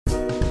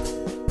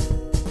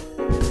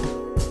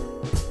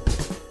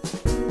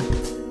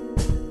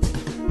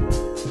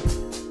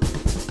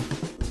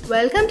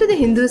Welcome to the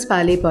Hindus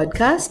Parley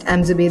podcast.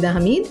 I'm Zubeda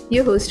Hamid,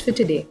 your host for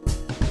today.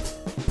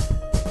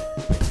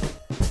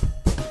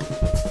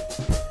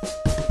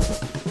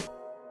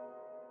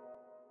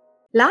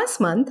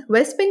 Last month,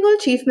 West Bengal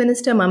Chief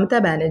Minister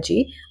Mamata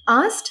Banerjee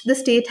asked the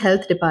State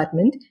Health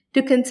Department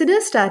to consider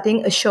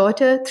starting a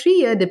shorter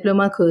 3-year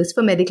diploma course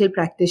for medical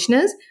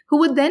practitioners who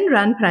would then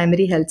run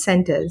primary health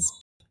centers.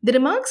 The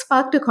remark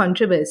sparked a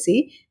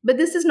controversy, but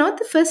this is not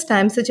the first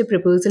time such a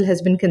proposal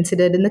has been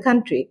considered in the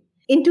country.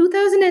 In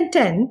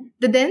 2010,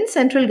 the then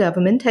central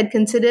government had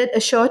considered a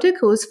shorter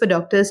course for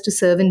doctors to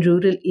serve in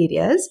rural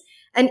areas,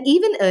 and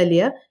even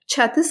earlier,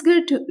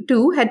 Chhattisgarh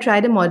too had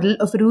tried a model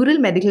of rural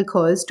medical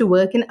corps to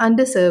work in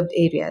underserved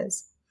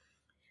areas.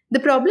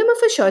 The problem of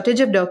a shortage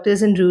of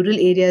doctors in rural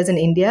areas in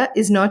India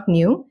is not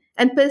new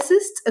and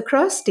persists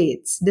across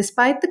states.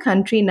 Despite the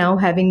country now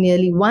having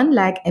nearly 1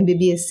 lakh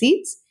MBBS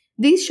seats,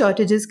 these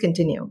shortages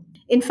continue.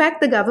 In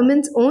fact, the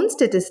government's own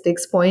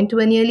statistics point to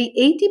a nearly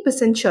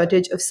 80%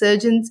 shortage of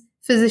surgeons,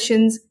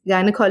 physicians,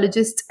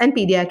 gynecologists, and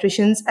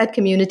pediatricians at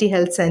community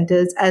health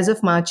centers as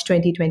of March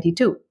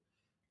 2022.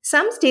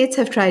 Some states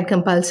have tried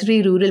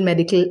compulsory rural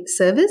medical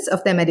service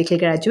of their medical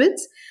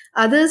graduates.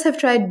 Others have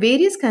tried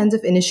various kinds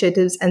of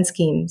initiatives and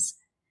schemes.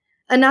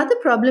 Another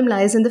problem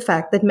lies in the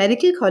fact that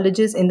medical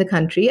colleges in the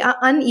country are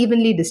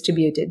unevenly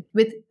distributed,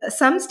 with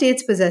some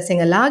states possessing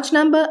a large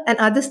number and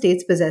other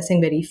states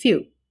possessing very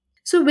few.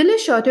 So will a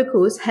shorter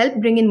course help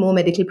bring in more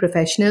medical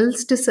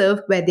professionals to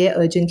serve where they are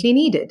urgently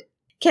needed?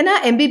 Can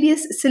our MBBS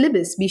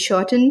syllabus be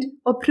shortened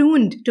or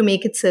pruned to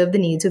make it serve the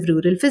needs of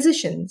rural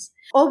physicians?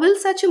 Or will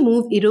such a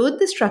move erode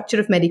the structure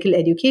of medical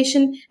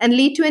education and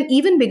lead to an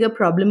even bigger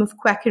problem of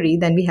quackery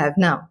than we have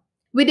now?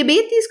 We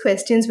debate these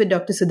questions with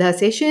Dr. Sudha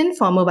Seshayyan,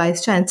 former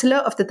Vice Chancellor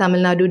of the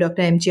Tamil Nadu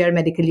Dr. MGR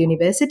Medical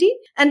University,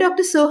 and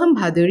Dr. Soham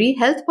Bhaduri,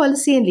 Health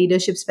Policy and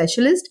Leadership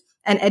Specialist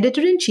and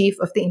Editor-in-Chief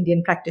of the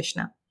Indian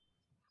Practitioner.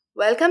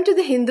 Welcome to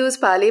the Hindus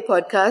Parley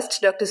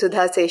podcast, Dr.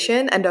 Sudha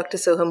Seshayyan and Dr.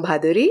 Soham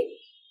Bhaduri.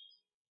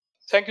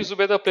 Thank you,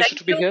 Zubeda. Pleasure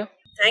to be here.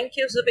 Thank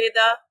you,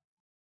 Zubeda.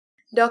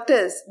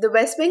 Doctors, the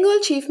West Bengal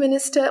Chief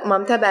Minister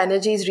Mamata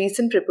Banerjee's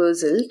recent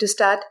proposal to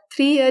start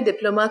 3-year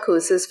diploma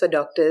courses for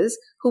doctors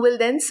who will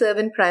then serve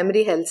in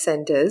primary health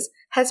centers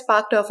has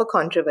sparked off a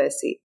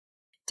controversy.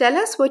 Tell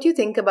us what you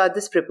think about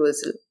this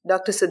proposal.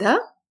 Dr. Sudha?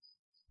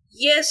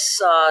 Yes,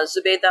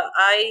 Zubeda,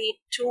 I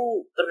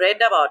too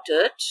read about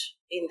it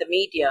in the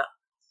media.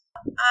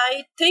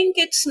 I think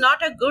it's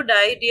not a good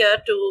idea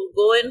to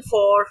go in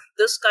for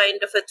this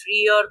kind of a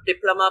 3-year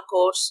diploma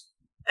course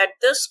at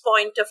this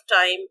point of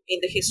time in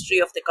the history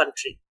of the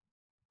country.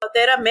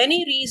 There are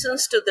many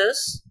reasons to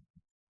this.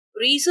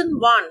 Reason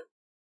 1,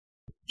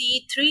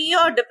 the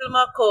 3-year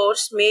diploma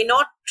course may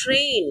not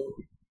train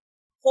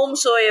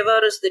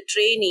whomsoever is the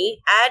trainee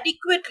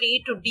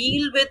adequately to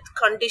deal with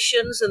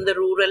conditions in the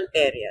rural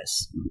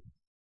areas.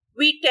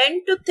 We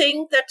tend to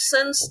think that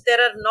since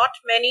there are not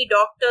many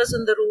doctors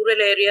in the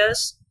rural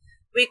areas,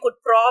 we could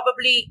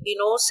probably,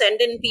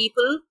 send in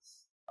people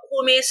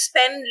who may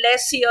spend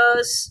less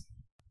years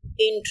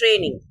in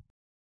training.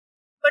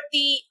 But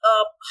the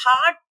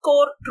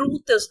hardcore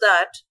truth is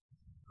that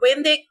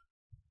when they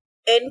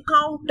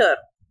encounter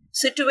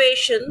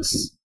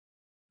situations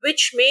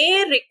which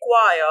may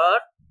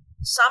require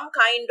some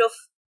kind of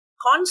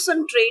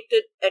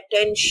concentrated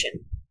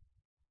attention,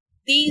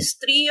 these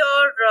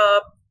 3-year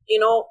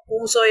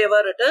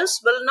whomsoever it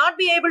is, will not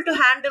be able to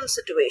handle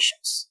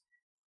situations.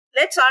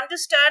 Let's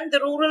understand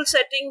the rural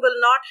setting will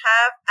not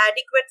have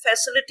adequate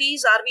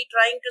facilities. Are we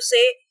trying to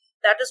say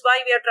that is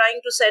why we are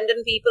trying to send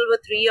in people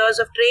with 3 years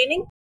of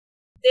training?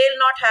 They'll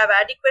not have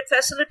adequate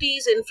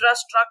facilities.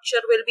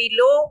 Infrastructure will be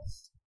low.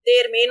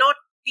 There may not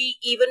be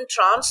even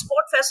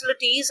transport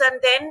facilities.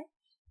 And then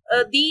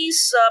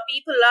these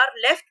people are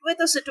left with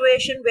a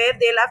situation where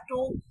they'll have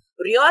to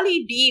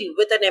really deal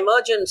with an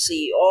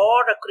emergency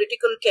or a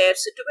critical care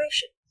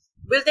situation.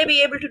 Will they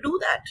be able to do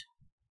that?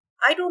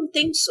 I don't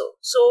think so.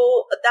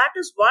 So that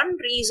is one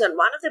reason,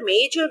 one of the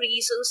major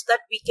reasons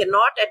that we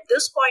cannot at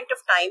this point of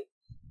time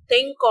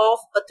think of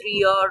a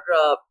 3-year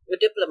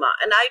diploma.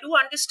 And I do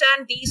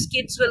understand these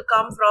kids will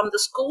come from the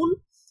school.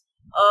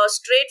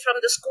 Straight from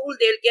the school,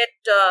 they'll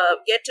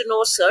get to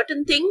know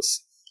certain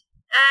things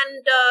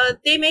and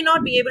they may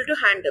not be able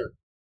to handle.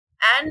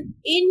 And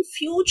in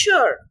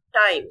future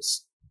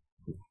times,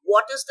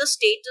 what is the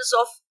status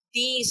of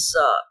these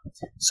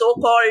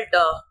so-called,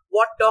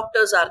 what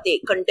doctors are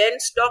they?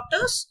 Condensed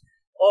doctors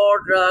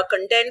or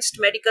condensed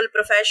medical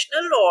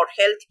professional or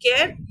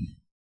healthcare?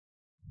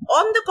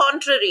 On the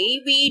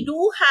contrary, we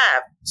do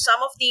have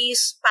some of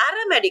these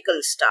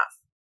paramedical staff,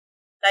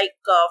 like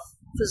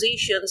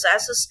physicians,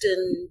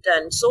 assistant,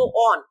 and so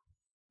on.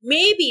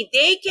 Maybe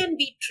they can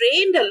be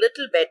trained a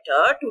little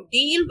better to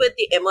deal with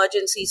the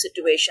emergency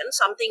situation,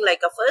 something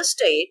like a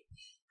first aid,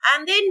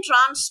 and then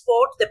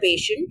transport the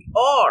patient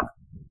or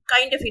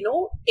kind of,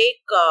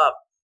 take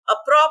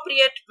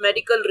appropriate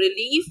medical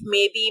relief,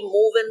 maybe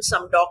move in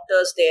some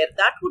doctors there.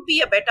 That would be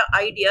a better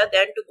idea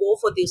than to go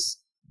for this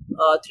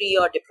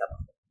 3-year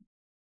diploma.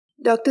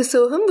 Dr.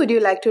 Soham, would you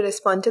like to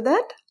respond to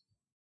that?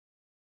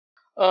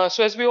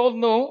 So as we all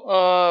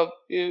know,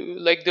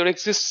 like there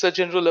exists a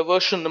general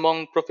aversion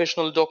among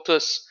professional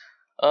doctors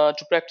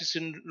to practice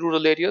in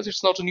rural areas.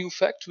 It's not a new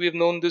fact. We have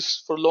known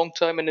this for a long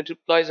time, and it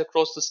applies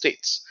across the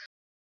states.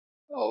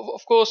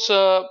 Of course,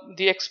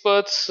 the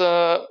experts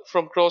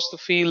from across the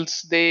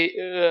fields, they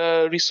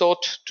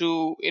resort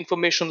to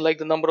information like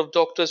the number of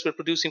doctors we're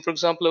producing. For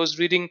example, I was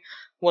reading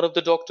one of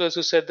the doctors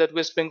who said that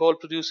West Bengal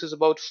produces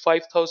about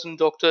 5,000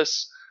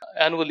 doctors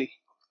annually.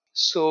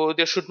 So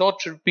there should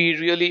not be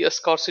really a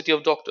scarcity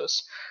of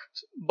doctors.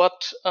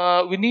 But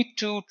we need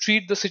to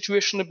treat the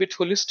situation a bit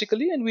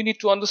holistically, and we need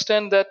to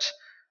understand that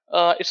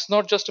it's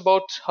not just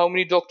about how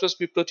many doctors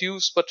we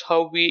produce, but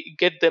how we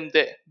get them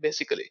there,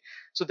 basically.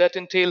 So that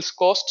entails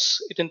costs.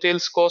 It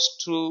entails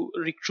costs to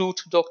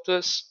recruit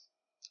doctors,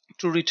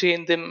 to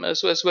retain them,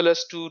 as well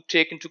as to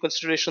take into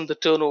consideration the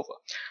turnover.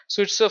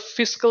 So it's a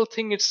fiscal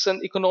thing, it's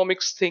an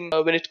economics thing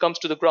when it comes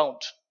to the ground.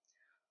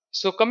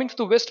 So coming to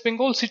the West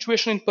Bengal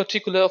situation in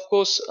particular, of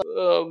course,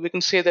 we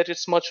can say that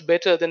it's much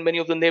better than many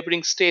of the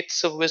neighboring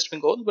states of West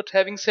Bengal. But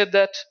having said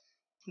that,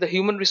 the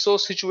human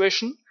resource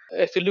situation,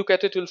 if you look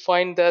at it, you'll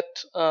find that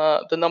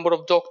the number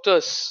of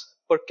doctors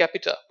per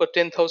capita per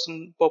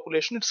 10,000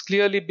 population, it's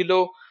clearly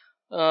below,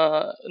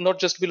 not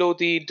just below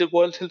the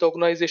World Health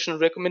Organization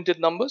recommended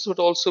numbers, but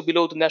also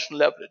below the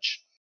national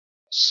average.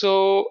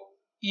 So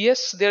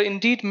yes, there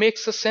indeed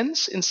makes a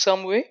sense in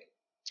some way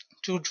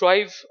to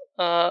drive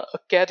a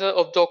cadre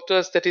of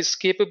doctors that is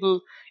capable,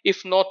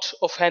 if not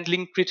of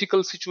handling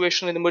critical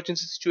situation and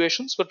emergency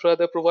situations, but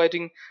rather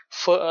providing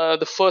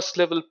the first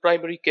level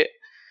primary care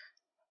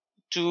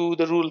to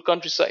the rural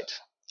countryside.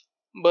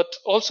 But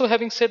also,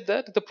 having said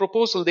that, the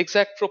proposal, the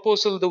exact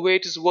proposal, the way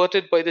it is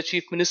worded by the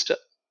Chief Minister,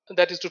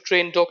 that is to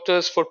train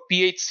doctors for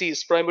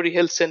PHCs, primary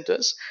health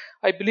centers,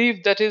 I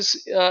believe that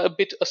is a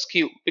bit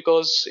askew,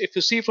 because if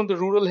you see from the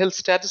rural health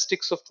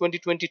statistics of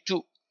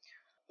 2022,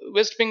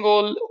 West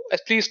Bengal,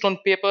 at least on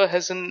paper,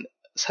 has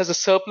a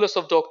surplus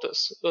of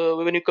doctors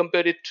when you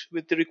compare it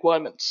with the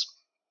requirements.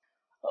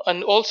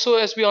 And also,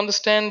 as we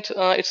understand,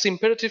 it's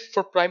imperative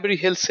for primary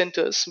health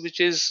centers, which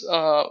is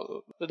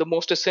the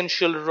most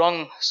essential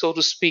rung, so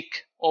to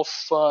speak, of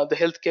the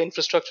healthcare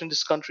infrastructure in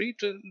this country.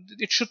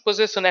 It should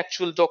possess an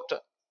actual doctor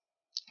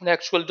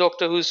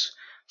who's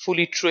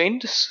fully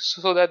trained,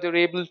 so that they're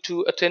able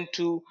to attend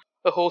to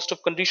a host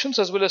of conditions,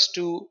 as well as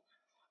to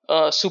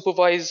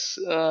supervise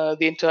the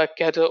entire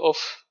cadre of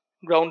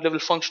ground level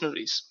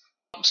functionaries.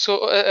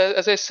 So,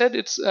 as I said,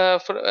 it's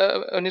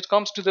when it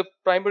comes to the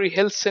primary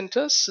health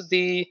centers,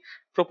 the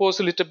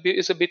proposal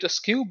is a bit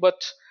askew.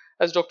 But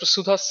as Dr.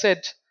 Sudha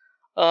said,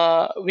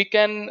 we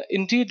can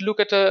indeed look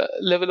at a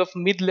level of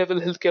mid-level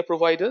healthcare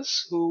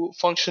providers who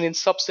function in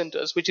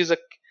sub-centers, which is a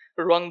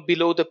rung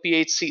below the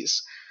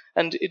PHCs.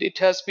 And it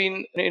has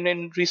been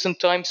in recent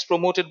times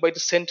promoted by the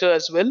center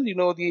as well. You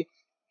know, the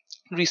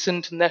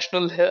recent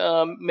National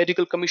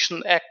Medical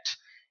Commission Act,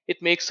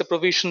 it makes a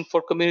provision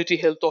for community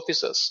health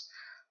officers.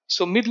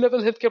 So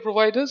mid-level healthcare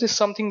providers is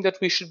something that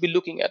we should be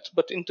looking at.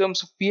 But in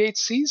terms of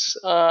PHCs,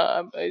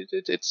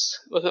 it's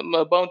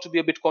bound to be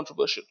a bit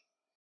controversial.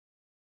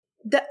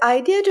 The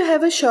idea to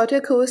have a shorter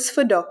course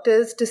for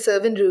doctors to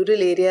serve in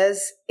rural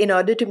areas in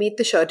order to meet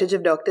the shortage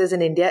of doctors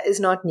in India is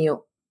not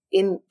new.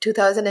 In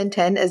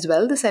 2010 as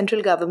well, the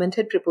central government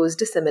had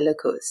proposed a similar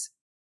course.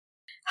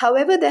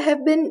 However, there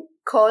have been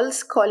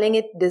calls calling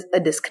it a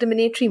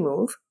discriminatory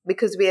move,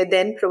 because we are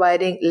then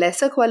providing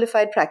lesser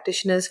qualified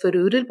practitioners for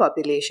rural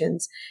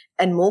populations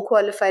and more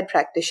qualified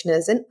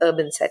practitioners in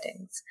urban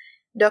settings.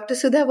 Dr.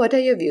 Sudha, what are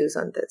your views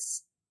on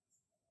this?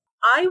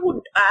 I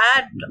would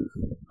add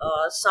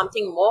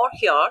something more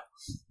here.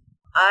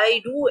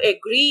 I do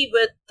agree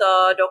with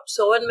Dr.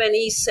 Soham when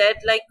he said,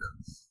 like,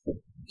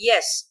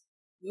 yes,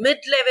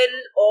 mid-level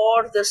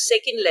or the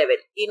second level,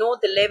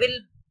 the level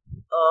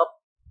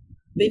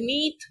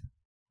beneath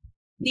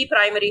the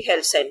primary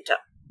health center.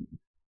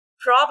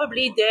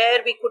 Probably there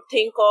we could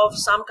think of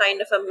some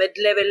kind of a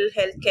mid-level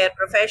healthcare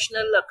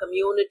professional, a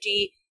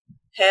community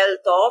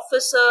health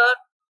officer,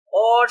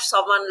 or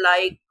someone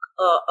like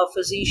a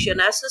physician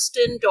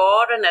assistant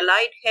or an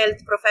allied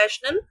health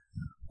professional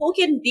who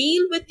can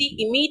deal with the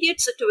immediate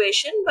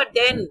situation, but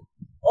then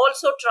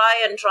also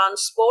try and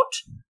transport,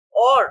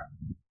 or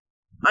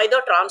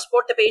either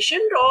transport the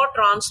patient or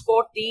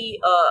transport the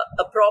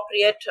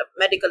appropriate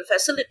medical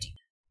facility.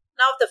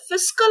 Now, the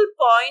fiscal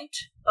point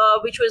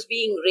which was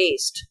being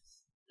raised,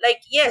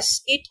 like,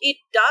 yes, it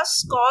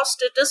does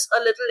cost, it is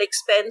a little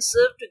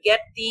expensive to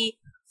get the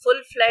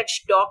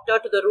full-fledged doctor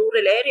to the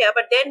rural area,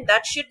 but then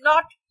that should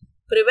not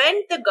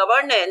prevent the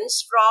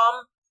governance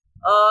from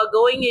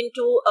going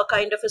into a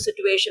kind of a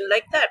situation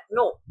like that.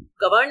 No,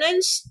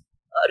 governance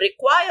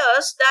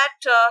requires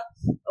that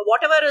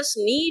whatever is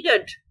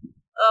needed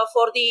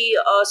for the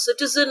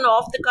citizen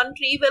of the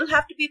country will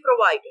have to be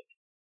provided.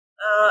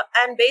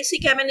 And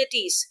basic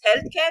amenities,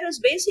 healthcare is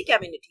basic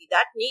amenity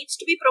that needs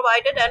to be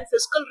provided, and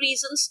fiscal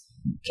reasons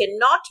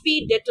cannot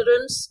be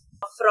deterrents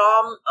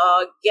from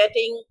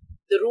getting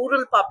the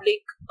rural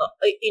public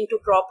into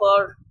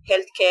proper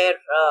healthcare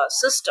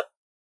system.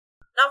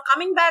 Now,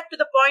 coming back to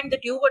the point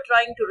that you were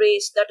trying to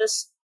raise, that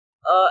is,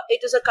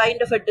 it is a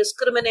kind of a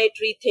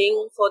discriminatory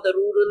thing for the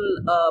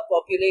rural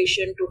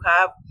population to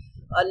have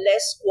a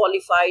less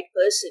qualified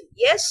person.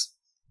 Yes,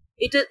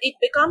 it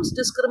becomes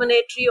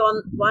discriminatory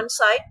on one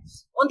side.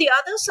 On the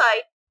other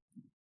side,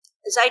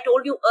 as I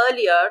told you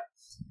earlier,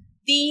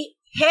 the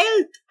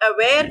health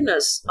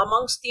awareness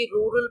amongst the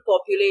rural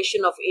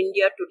population of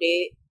India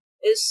today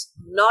is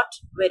not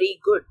very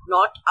good,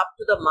 not up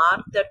to the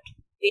mark that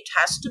it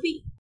has to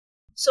be.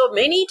 So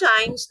many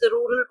times the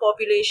rural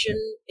population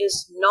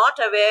is not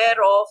aware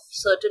of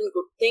certain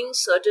good things,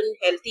 certain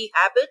healthy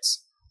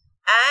habits,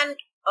 and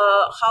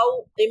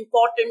how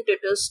important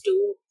it is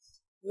to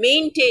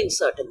maintain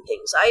certain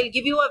things. I'll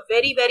give you a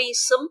very, very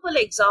simple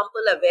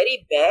example, a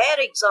very bare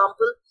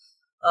example,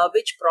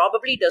 which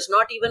probably does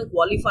not even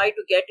qualify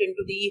to get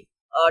into the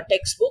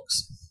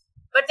textbooks.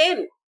 But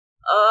then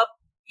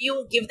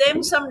you give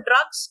them some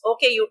drugs.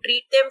 Okay, you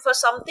treat them for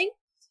something.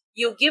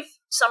 You give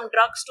some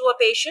drugs to a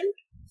patient.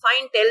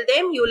 Fine, tell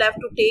them you'll have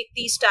to take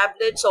these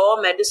tablets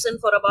or medicine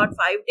for about 5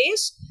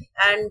 days.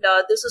 And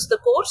this is the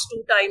course,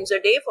 2 times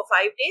a day for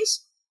 5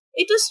 days.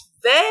 It is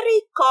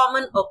very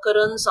common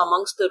occurrence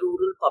amongst the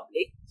rural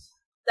public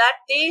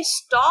that they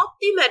stop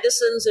the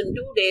medicines in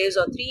 2 days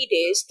or 3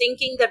 days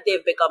thinking that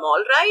they've become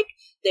all right,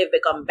 they've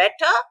become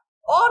better,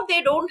 or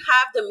they don't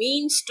have the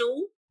means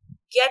to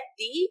get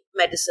the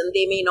medicine.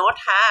 They may not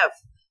have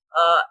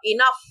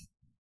enough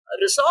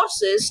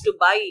resources to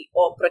buy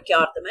or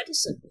procure the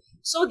medicine.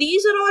 So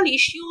these are all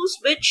issues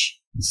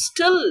which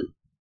still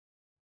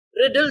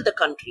riddle the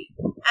country.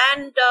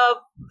 And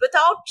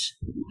without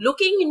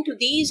looking into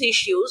these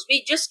issues,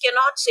 we just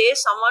cannot say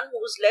someone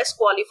who is less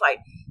qualified.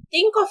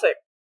 Think of it.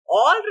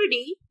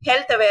 Already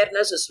health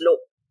awareness is low.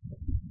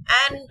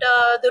 And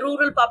the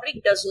rural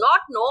public does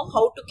not know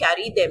how to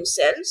carry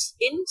themselves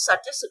in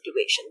such a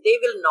situation. They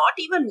will not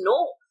even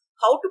know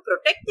how to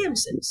protect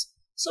themselves.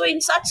 So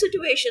in such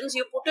situations,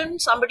 you put in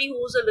somebody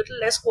who is a little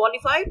less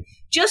qualified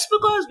just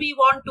because we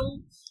want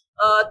to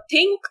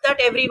think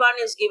that everyone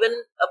is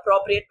given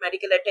appropriate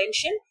medical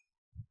attention.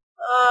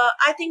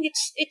 I think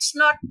it's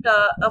not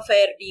a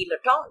fair deal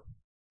at all.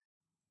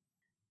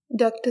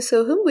 Dr.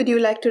 Soham, would you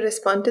like to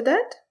respond to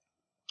that?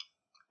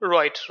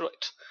 Right.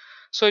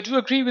 So I do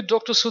agree with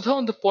Dr. Sudha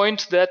on the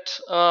point that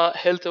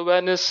health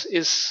awareness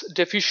is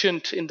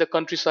deficient in the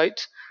countryside.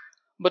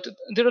 But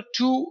there are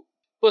 2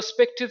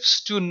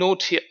 perspectives to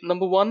note here.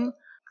 Number one,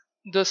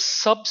 the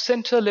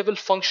sub-center level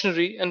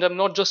functionary, and I'm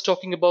not just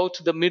talking about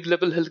the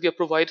mid-level healthcare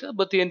provider,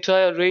 but the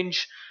entire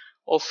range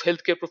of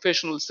healthcare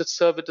professionals that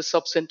serve at the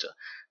sub-center.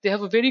 They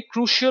have a very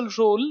crucial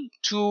role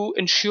to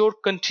ensure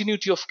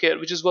continuity of care,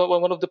 which is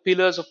one of the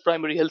pillars of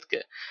primary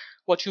healthcare.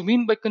 What you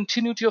mean by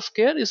continuity of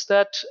care is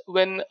that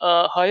when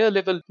a higher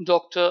level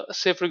doctor,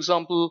 say for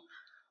example,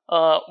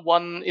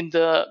 one in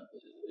the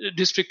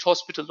district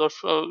hospital or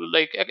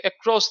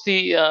across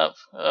the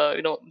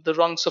the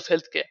rungs of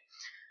healthcare,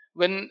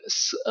 when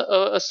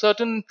a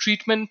certain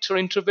treatment or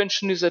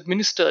intervention is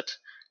administered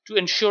to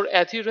ensure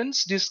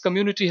adherence, these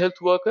community health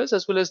workers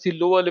as well as the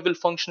lower level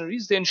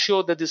functionaries, they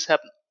ensure that this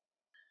happens.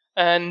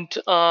 And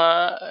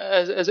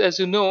as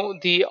you know,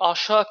 the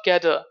ASHA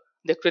cadre,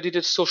 the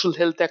accredited social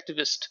health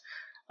activist,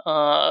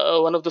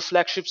 one of the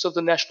flagships of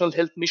the National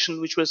Health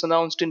Mission, which was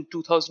announced in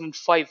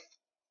 2005,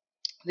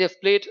 they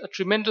have played a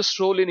tremendous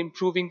role in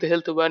improving the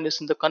health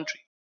awareness in the country.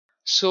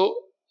 So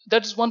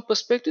that is one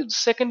perspective. The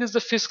second is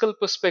the fiscal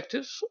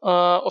perspective.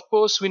 Of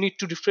course, we need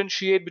to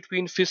differentiate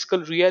between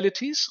fiscal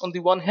realities on the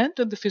one hand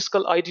and the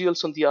fiscal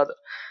ideals on the other.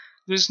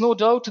 There is no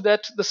doubt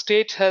that the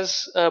state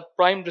has a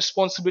prime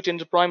responsibility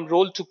and a prime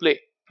role to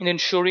play in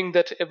ensuring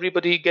that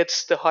everybody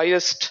gets the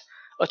highest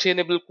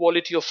attainable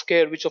quality of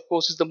care, which of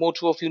course is the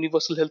motto of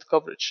universal health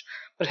coverage.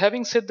 But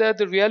having said that,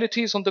 the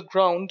realities on the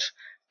ground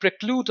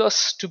preclude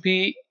us to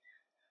be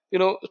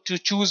to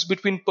choose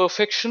between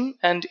perfection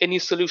and any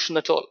solution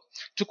at all.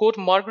 To quote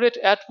Margaret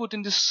Atwood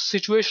in this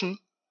situation,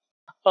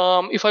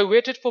 if I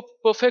waited for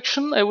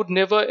perfection, I would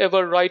never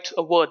ever write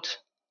a word.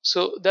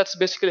 So that's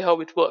basically how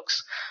it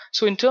works.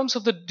 So in terms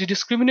of the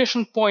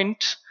discrimination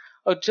point,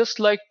 I'd just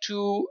like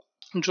to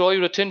draw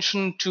your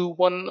attention to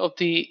one of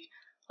the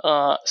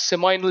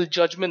seminal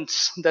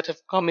judgments that have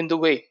come in the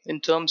way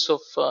in terms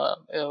of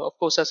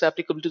course, as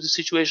applicable to the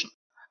situation.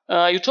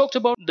 You talked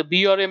about the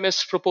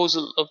BRMS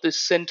proposal of this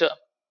center,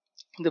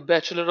 the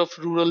Bachelor of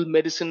Rural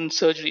Medicine and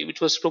Surgery,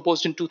 which was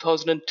proposed in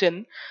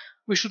 2010.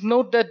 We should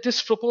note that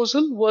this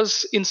proposal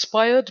was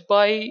inspired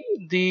by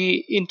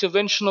the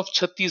intervention of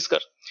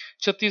Chhattisgarh,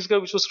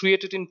 which was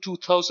created in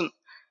 2000.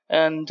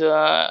 And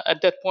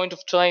at that point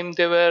of time,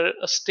 they were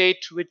a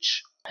state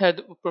which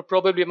had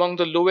probably among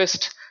the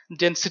lowest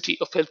density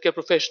of healthcare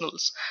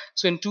professionals.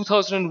 So in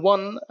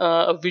 2001,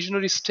 a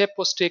visionary step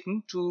was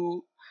taken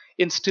to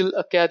instill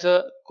a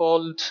cadre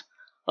called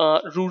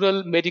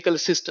Rural Medical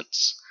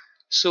Assistants.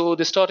 So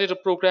they started a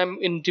program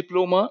in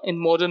diploma in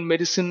modern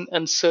medicine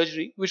and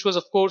surgery, which was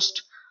of course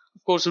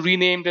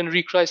renamed and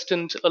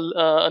rechristened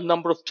a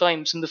number of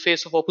times in the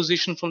face of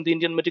opposition from the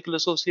Indian Medical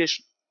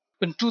Association.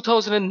 In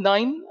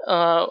 2009,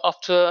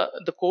 after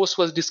the course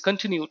was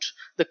discontinued,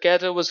 the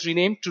cadre was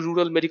renamed to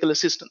Rural Medical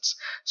Assistants.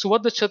 So,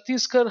 what the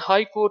Chhattisgarh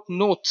High Court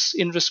notes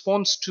in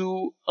response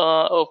to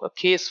a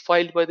case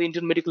filed by the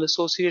Indian Medical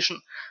Association,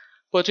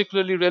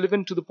 particularly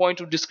relevant to the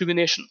point of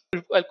discrimination.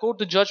 I'll quote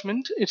the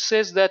judgment. It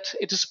says that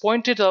it is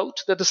pointed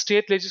out that the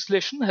state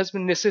legislation has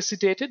been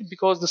necessitated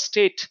because the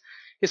state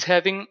is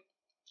having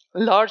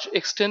large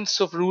extents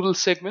of rural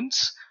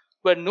segments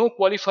where no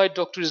qualified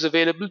doctor is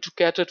available to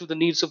cater to the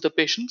needs of the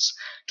patients.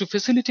 To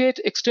facilitate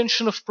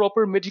extension of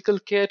proper medical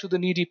care to the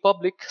needy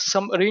public,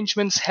 some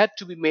arrangements had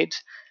to be made,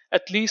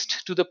 at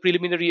least to the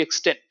preliminary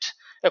extent.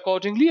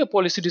 Accordingly, a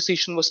policy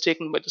decision was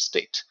taken by the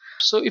state.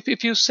 So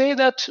if you say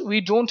that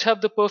we don't have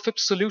the perfect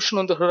solution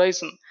on the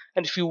horizon,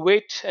 and if you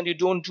wait and you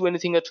don't do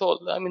anything at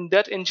all, I mean,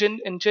 that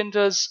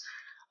engenders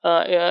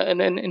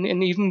an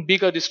even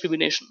bigger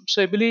discrimination.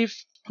 So I believe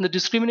the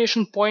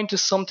discrimination point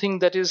is something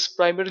that is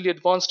primarily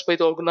advanced by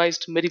the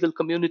organized medical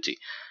community.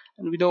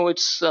 And we know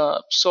it's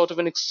sort of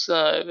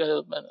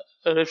a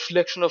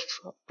reflection of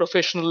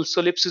professional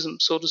solipsism,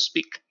 so to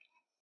speak.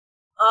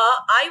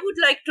 I would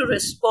like to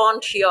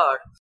respond here.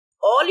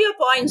 All your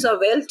points are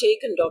well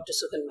taken, Dr.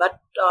 Suhan. But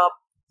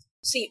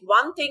see,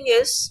 one thing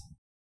is,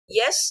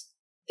 yes,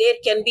 there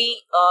can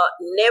be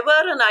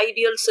never an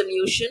ideal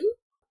solution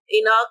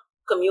in a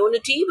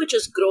community which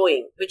is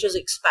growing, which is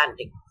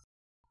expanding.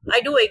 I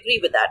do agree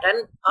with that.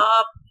 And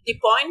the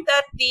point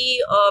that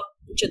the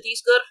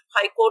Chhattisgarh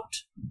High Court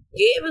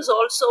gave is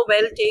also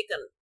well taken.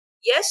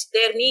 Yes,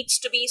 there needs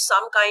to be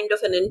some kind of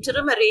an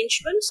interim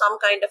arrangement, some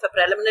kind of a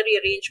preliminary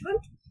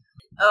arrangement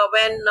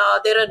when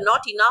there are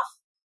not enough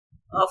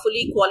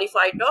fully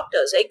qualified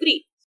doctors.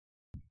 Agree.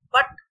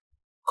 But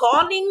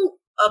calling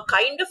a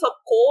kind of a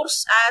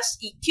course as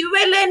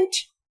equivalent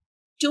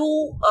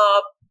to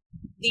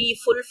the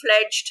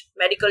full-fledged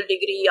medical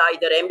degree,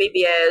 either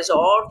MBBS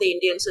or the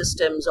Indian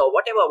systems or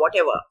whatever.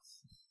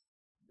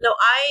 Now,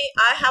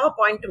 I have a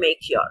point to make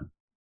here.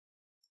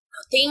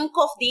 Think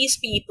of these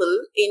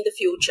people in the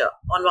future.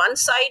 On one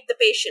side, the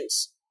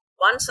patients,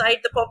 one side,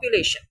 the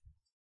population.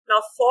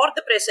 Now, for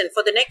the present,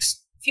 for the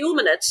next few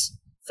minutes,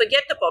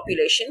 forget the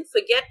population,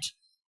 forget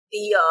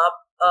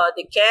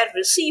the care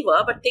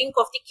receiver, but think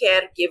of the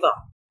caregiver.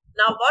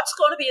 Now, what's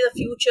going to be the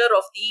future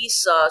of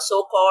these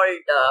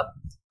so-called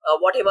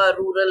whatever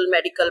rural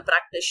medical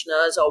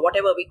practitioners or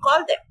whatever we call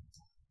them?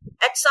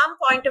 At some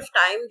point of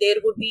time, there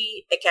would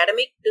be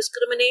academic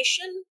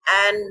discrimination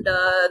and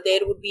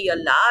there would be a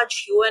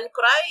large hue and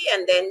cry,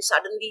 and then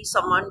suddenly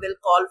someone will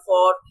call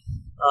for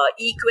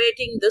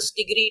equating this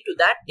degree to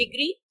that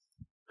degree.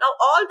 Now,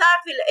 all that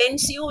will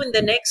ensue in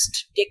the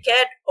next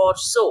decade or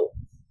so.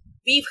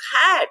 We've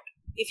had,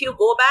 if you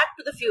go back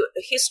to the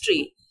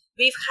history,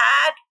 we've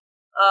had,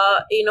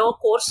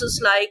 courses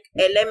like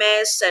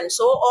LMS and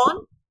so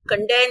on,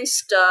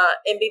 condensed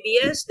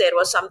MBBS. There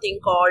was something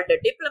called a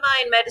diploma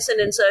in medicine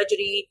and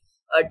surgery,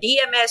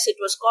 DMS it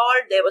was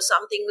called. There was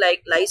something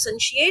like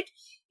licentiate.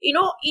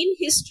 In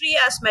history,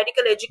 as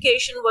medical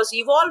education was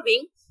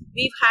evolving,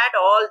 we've had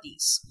all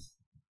these.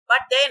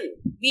 But then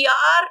we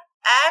are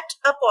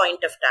at a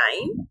point of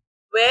time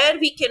where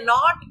we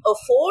cannot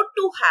afford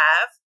to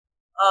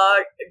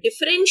have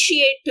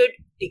differentiated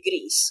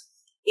degrees.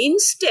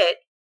 Instead,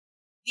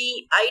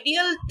 the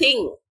ideal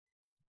thing,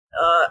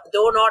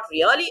 though not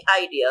really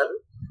ideal,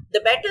 the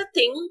better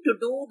thing to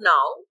do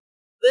now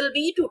will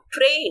be to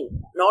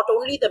train not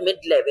only the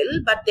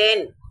mid-level, but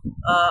then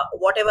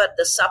whatever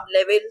the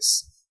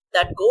sub-levels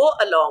that go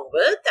along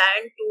with,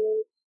 and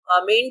to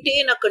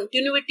maintain a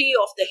continuity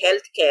of the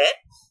healthcare,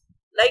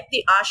 like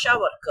the ASHA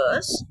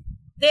workers.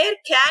 There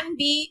can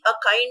be a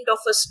kind of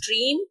a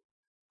stream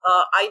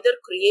either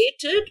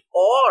created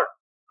or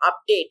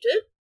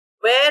updated,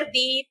 where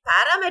the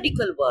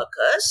paramedical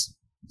workers,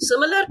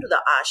 similar to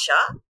the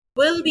ASHA,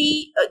 will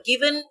be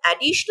given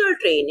additional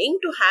training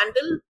to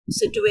handle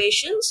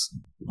situations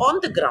on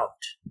the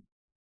ground.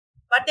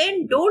 But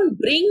then don't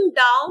bring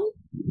down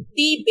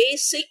the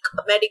basic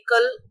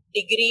medical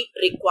degree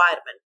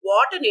requirement.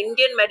 What an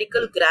Indian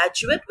medical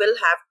graduate will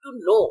have to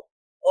know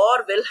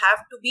or will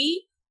have to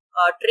be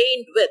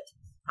trained with.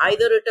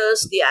 Either it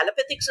is the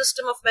allopathic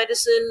system of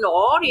medicine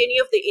or any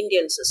of the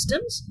Indian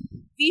systems.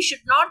 We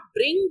should not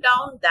bring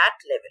down that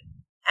level.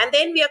 And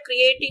then we are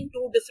creating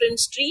two different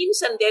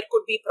streams and there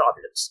could be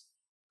problems.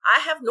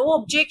 I have no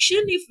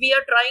objection if we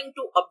are trying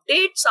to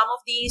update some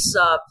of these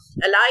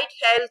allied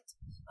health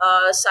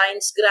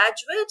science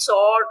graduates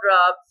or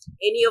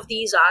any of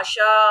these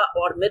ASHA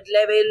or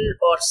mid-level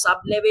or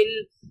sub-level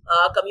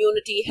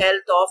community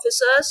health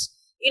officers,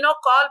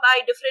 call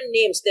by different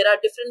names. There are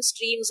different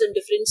streams in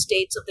different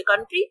states of the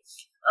country.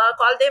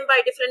 Call them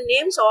by different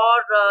names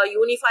or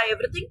unify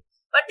everything,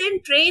 but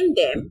then train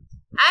them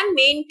and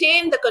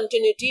maintain the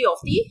continuity of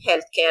the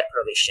healthcare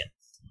provision.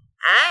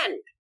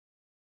 And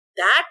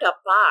that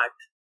apart,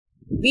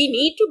 we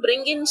need to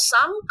bring in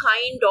some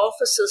kind of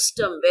a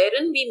system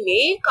wherein we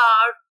make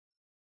our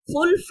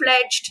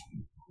full-fledged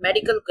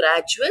medical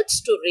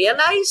graduates to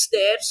realize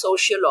their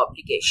social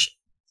obligation.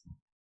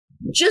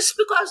 just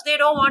because they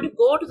don't want to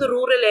go to the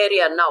rural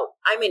area now.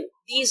 I mean,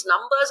 these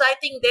numbers, I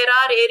think there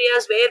are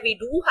areas where we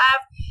do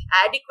have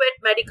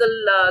adequate medical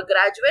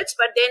graduates,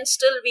 but then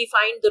still we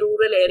find the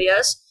rural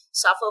areas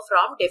suffer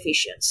from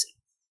deficiency.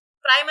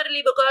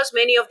 Primarily because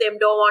many of them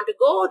don't want to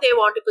go, they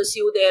want to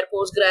pursue their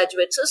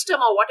postgraduate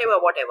system or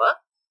whatever.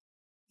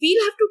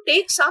 We'll have to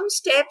take some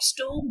steps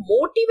to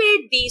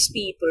motivate these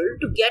people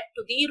to get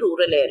to the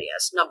rural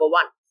areas, number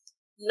one.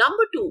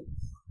 Number two,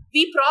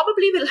 we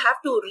probably will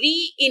have to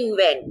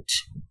reinvent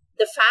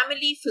the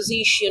family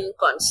physician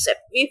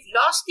concept. We've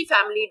lost the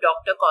family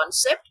doctor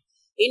concept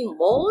in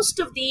most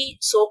of the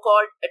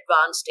so-called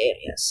advanced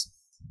areas.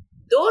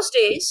 Those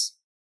days,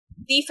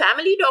 the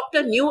family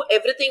doctor knew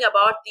everything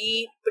about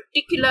the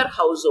particular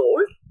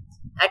household,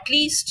 at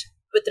least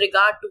with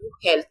regard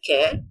to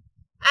healthcare,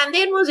 and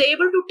then was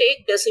able to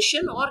take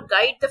decision or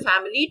guide the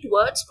family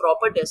towards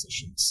proper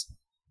decisions.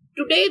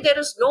 Today, there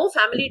is no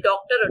family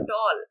doctor at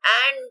all,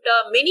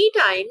 and many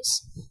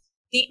times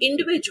the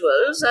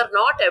individuals are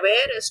not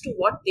aware as to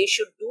what they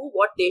should do,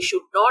 what they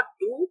should not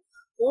do,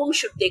 whom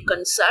should they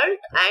consult,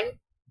 and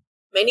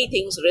many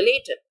things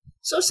related.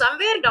 So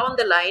somewhere down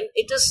the line,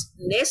 it is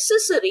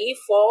necessary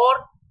for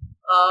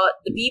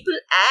the people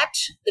at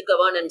the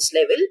governance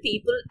level,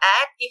 people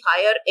at the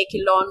higher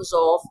echelons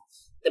of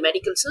the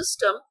medical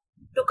system,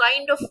 to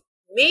kind of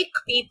make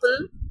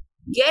people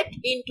get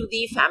into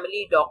the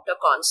family doctor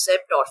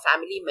concept or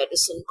family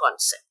medicine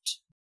concept.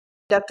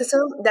 Dr.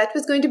 Soham, that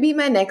was going to be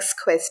my next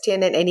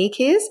question in any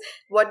case.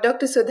 What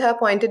Dr. Sudha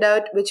pointed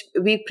out, which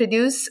we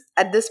produce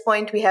at this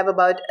point, we have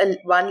about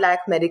 1 lakh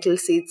medical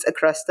seats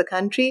across the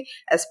country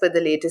as per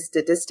the latest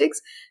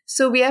statistics.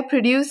 So we are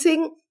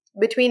producing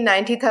between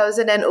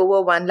 90,000 and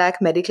over 1 lakh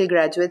medical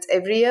graduates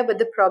every year, but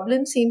the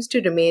problem seems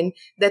to remain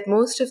that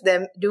most of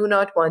them do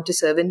not want to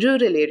serve in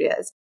rural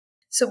areas.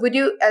 So would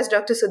you, as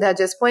Dr. Sudha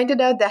just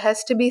pointed out, there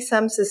has to be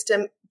some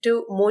system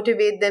to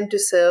motivate them to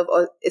serve,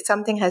 or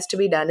something has to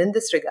be done in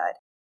this regard.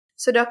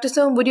 So Dr.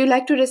 Soham, would you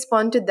like to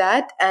respond to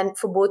that, and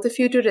for both of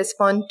you to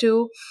respond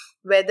to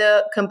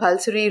whether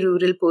compulsory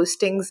rural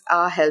postings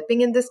are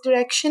helping in this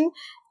direction?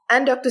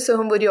 And Dr.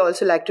 Soham, would you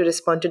also like to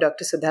respond to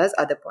Dr. Sudha's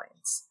other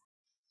points?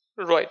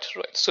 Right.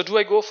 So do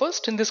I go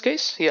first in this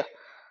case? Yeah.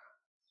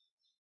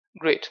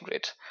 Great.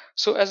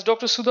 So as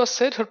Dr. Sudha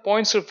said, her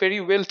points are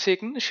very well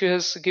taken. She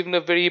has given a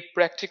very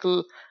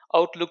practical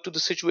outlook to the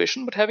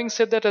situation. But having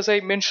said that, as I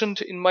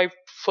mentioned in my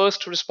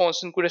first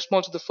response, in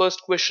response to the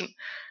first question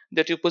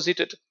that you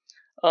posited,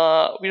 we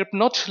are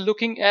not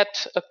looking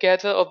at a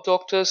cadre of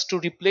doctors to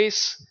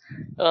replace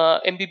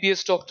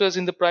MBBS doctors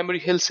in the primary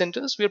health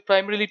centers. We are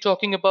primarily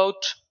talking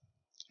about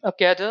a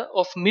cadre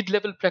of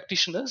mid-level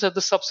practitioners at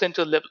the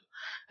sub-center level.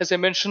 As I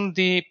mentioned,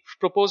 the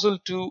proposal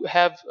to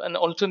have an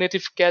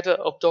alternative cadre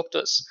of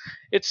doctors,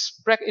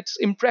 it's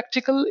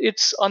impractical,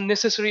 it's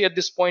unnecessary at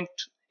this point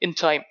in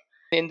time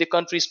in the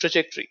country's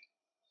trajectory.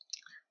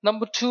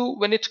 Number two,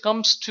 when it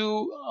comes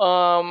to,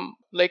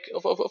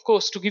 of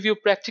course, to give you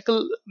a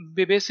practical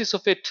basis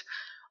of it,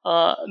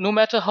 no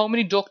matter how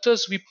many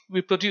doctors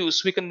we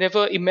produce, we can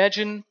never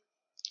imagine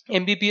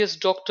MBBS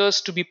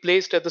doctors to be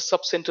placed at the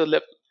sub-center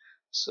level.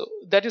 So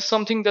that is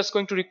something that's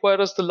going to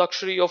require us the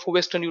luxury of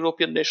Western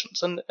European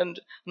nations, and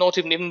not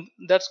even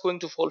that's going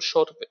to fall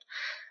short of it.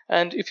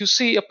 And if you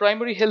see, a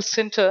primary health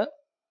center,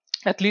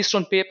 at least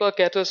on paper,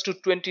 caters to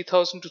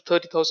 20,000 to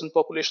 30,000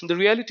 population. The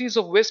realities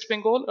of West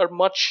Bengal are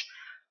much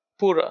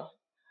poorer,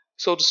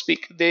 so to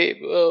speak.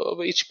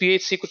 Each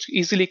PHC could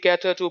easily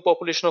cater to a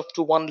population of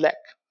to 1 lakh.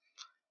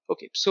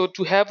 Okay, so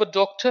to have a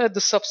doctor at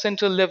the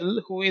sub-center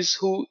level who,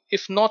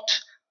 if not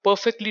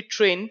perfectly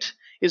trained,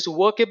 is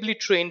workably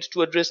trained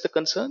to address the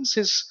concerns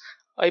is,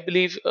 I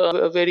believe,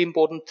 a very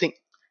important thing.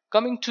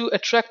 Coming to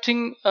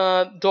attracting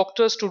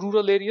doctors to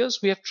rural areas,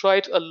 we have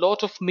tried a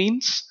lot of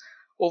means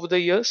over the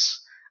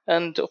years.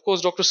 And of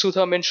course, Dr.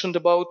 Sudha mentioned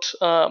about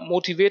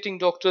motivating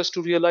doctors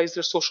to realize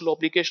their social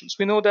obligations.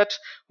 We know that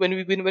when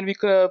we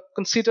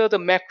consider the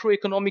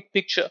macroeconomic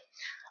picture,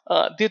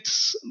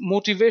 this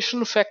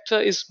motivation factor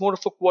is more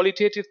of a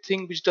qualitative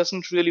thing which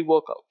doesn't really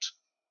work out.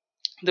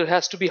 There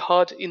has to be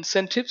hard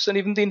incentives, and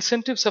even the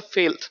incentives have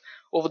failed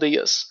over the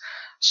years.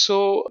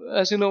 So,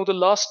 as you know, the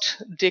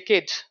last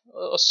decade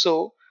or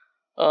so,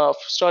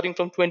 starting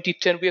from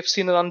 2010, we have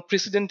seen an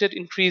unprecedented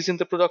increase in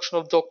the production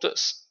of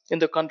doctors in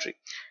the country.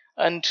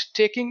 And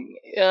taking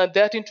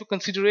that into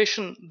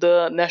consideration,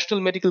 the National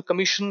Medical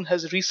Commission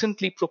has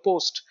recently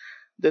proposed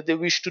that they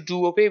wish to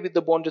do away with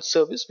the bonded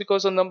service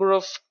because a number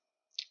of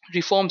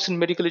reforms in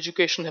medical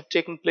education have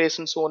taken place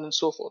and so on and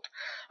so forth.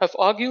 I've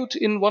argued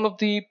in one of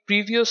the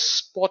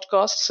previous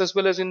podcasts, as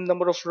well as in a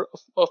number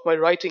of my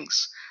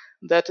writings,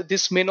 that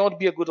this may not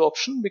be a good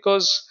option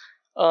because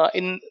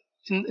in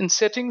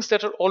settings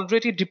that are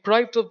already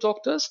deprived of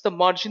doctors, the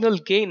marginal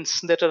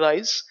gains that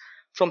arise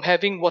from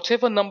having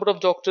whatever number of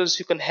doctors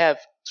you can have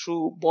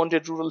through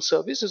bonded rural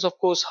service is of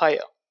course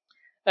higher.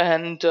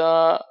 And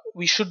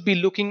we should be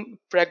looking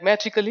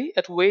pragmatically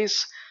at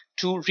ways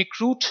to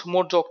recruit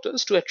more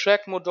doctors, to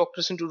attract more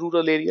doctors into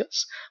rural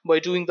areas by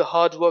doing the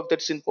hard work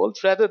that's involved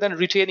rather than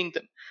retaining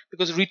them.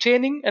 Because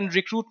retaining and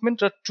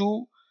recruitment are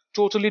two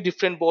totally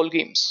different ball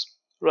games,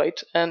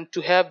 right? And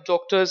to have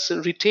doctors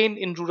retained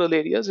in rural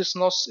areas, it's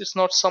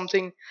not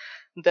something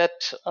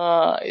that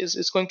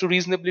is going to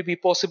reasonably be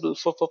possible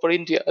for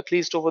India, at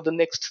least over the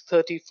next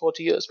 30,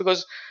 40 years.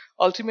 Because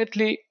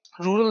ultimately,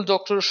 rural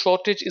doctor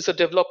shortage is a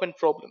development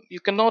problem. You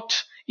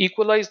cannot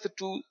equalize the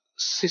two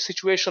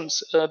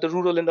situations, the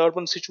rural and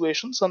urban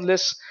situations,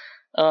 unless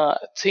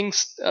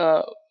things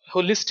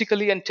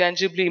holistically and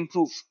tangibly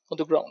improve on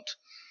the ground.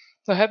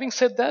 Now, having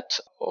said that,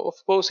 of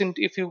course,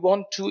 if you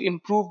want to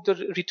improve the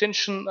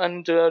retention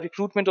and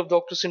recruitment of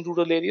doctors in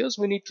rural areas,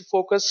 we need to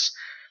focus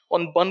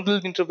on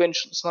bundled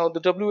interventions. Now,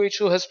 the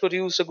WHO has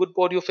produced a good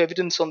body of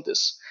evidence on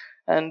this,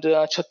 and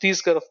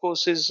Chhattisgarh, of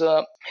course, is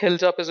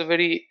held up as a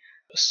very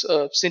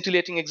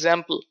scintillating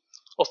example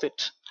of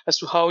it as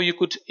to how you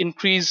could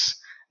increase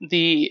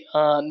the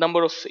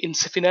number of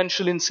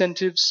financial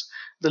incentives,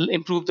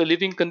 improve the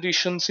living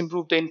conditions,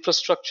 improve the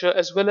infrastructure,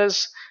 as well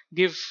as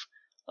give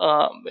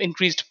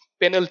increased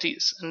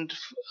penalties. And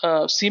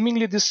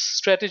seemingly this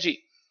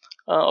strategy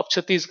of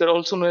Chhattisgarh,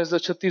 also known as the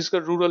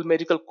Chhattisgarh Rural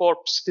Medical Corps,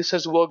 this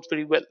has worked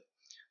very well.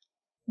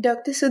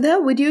 Dr. Sudha,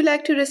 would you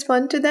like to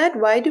respond to that?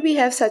 Why do we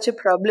have such a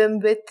problem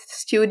with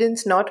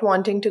students not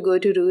wanting to go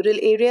to rural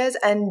areas?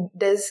 And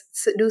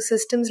do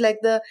systems like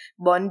the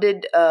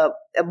bonded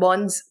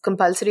bonds,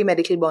 compulsory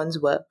medical bonds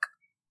work?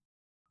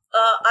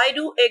 I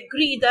do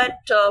agree that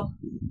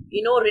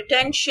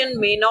retention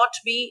may not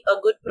be a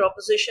good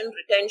proposition.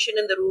 Retention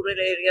in the rural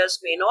areas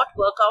may not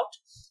work out,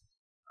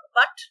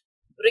 but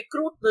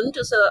recruitment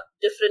is a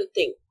different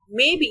thing.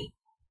 Maybe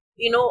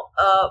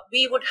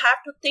we would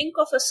have to think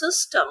of a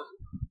system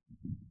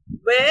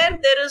where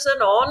there is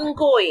an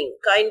ongoing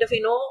kind of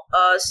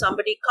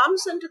somebody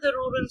comes into the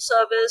rural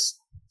service,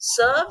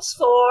 serves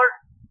for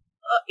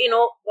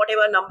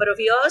whatever number of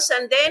years,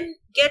 and then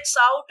gets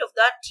out of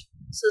that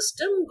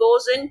system,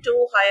 goes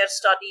into higher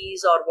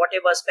studies or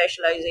whatever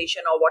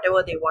specialization or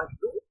whatever they want to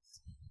do.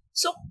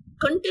 So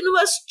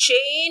continuous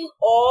chain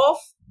of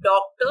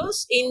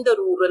doctors in the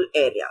rural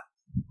area.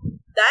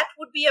 That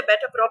would be a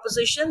better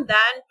proposition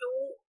than to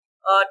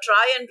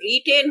try and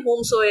retain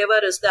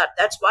whomsoever is that.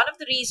 That's one of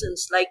the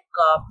reasons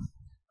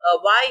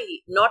why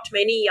not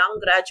many young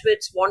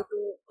graduates want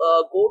to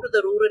go to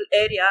the rural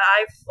area.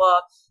 I've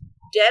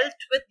dealt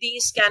with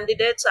these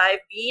candidates.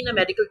 I've been a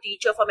medical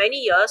teacher for many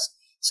years.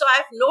 So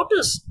I've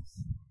noticed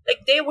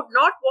they would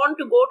not want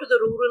to go to the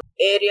rural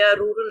area,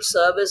 rural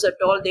service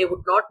at all. They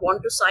would not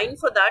want to sign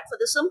for that for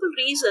the simple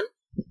reason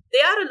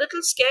they are a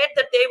little scared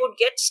that they would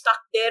get stuck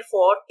there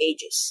for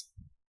ages.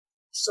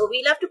 So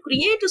we'll have to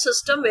create a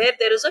system where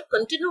there is a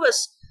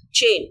continuous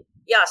chain.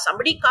 Yeah,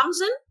 somebody comes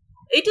in.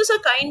 It is a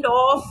kind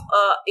of,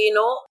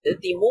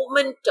 the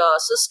movement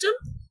system.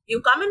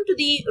 You come into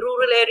the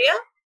rural area,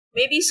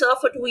 maybe serve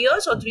for 2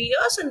 years or 3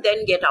 years and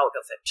then get out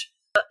of it.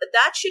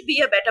 That should be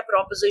a better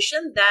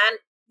proposition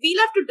than we'll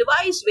have to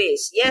devise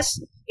ways. Yes,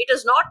 it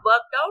has not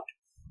worked out.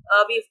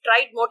 We've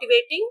tried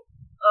motivating.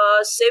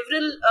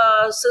 Several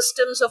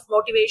systems of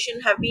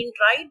motivation have been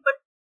tried, but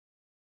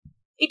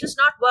it has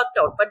not worked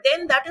out. But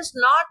then that is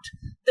not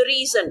the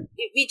reason.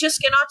 We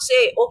just cannot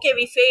say, okay,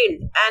 we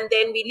failed and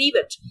then we leave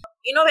it.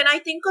 When I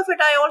think of it,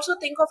 I also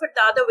think of it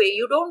the other way.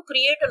 You don't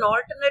create an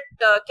alternate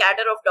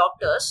cadre of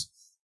doctors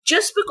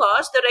just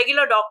because the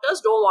regular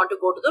doctors don't want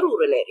to go to the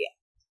rural area.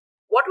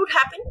 What would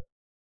happen?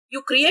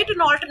 You create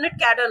an alternate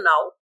cadre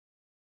now.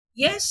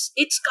 Yes,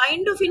 it's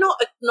kind of,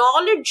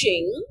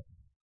 acknowledging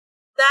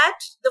that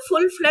the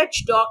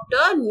full-fledged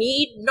doctor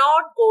need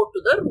not go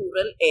to the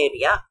rural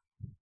area.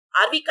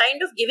 Are we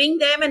kind of giving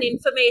them an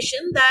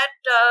information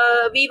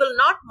that we will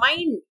not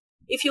mind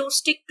if you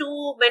stick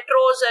to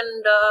metros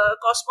and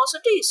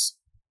cosmocities?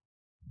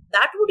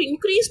 That would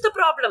increase the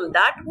problem.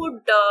 That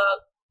would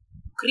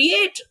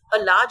create a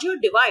larger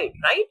divide,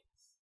 right?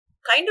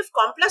 Kind of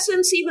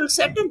complacency will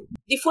set in.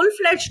 The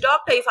full-fledged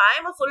doctor, if I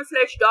am a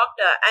full-fledged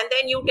doctor and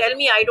then you tell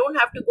me I don't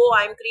have to go,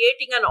 I'm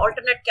creating an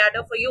alternate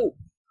cadre for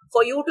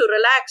you to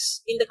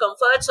relax in the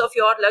comforts of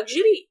your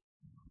luxury.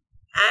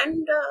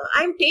 And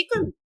I'm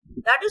taken.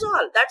 That is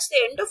all. That's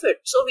the end of it.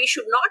 So we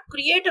should not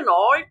create an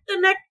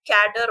alternate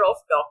cadre of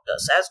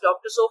doctors. As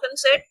Dr. Soham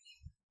said,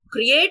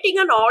 creating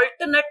an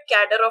alternate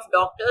cadre of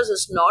doctors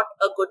is not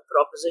a good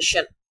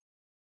proposition.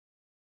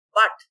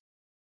 But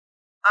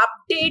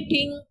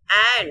updating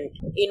and,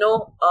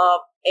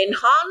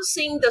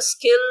 enhancing the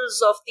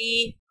skills of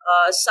the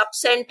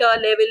sub-center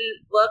level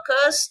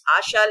workers,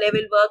 ASHA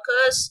level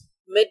workers,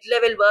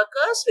 mid-level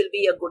workers will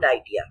be a good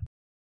idea.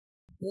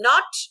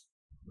 Not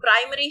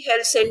primary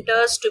health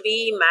centers to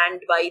be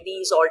manned by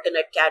these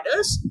alternate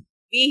cadres.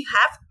 We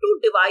have to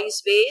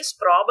devise ways.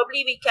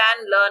 Probably we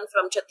can learn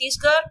from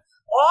Chhattisgarh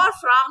or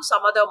from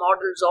some other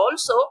models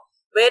also,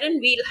 wherein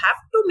we'll have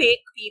to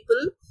make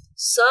people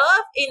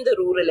serve in the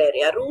rural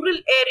area. Rural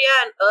area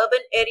and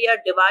urban area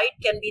divide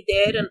can be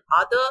there in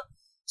other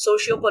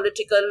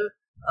socio-political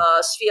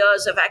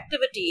spheres of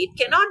activity. It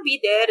cannot be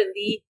there in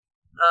the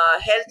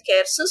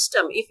healthcare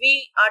system. If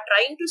we are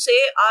trying to say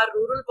our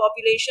rural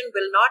population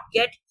will not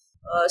get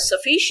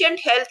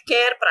sufficient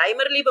healthcare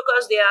primarily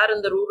because they are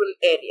in the rural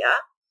area,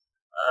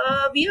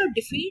 we are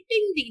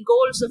defeating the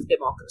goals of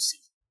democracy.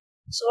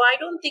 So I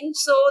don't think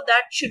so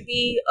that should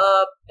be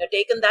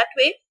taken that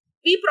way.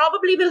 We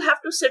probably will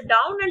have to sit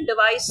down and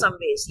devise some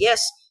ways.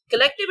 Yes,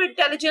 collective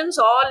intelligence,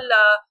 all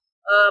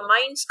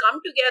minds come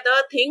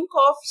together, think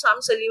of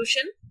some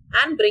solution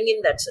and bring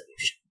in that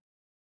solution.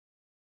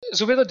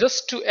 Zubeda,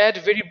 just to add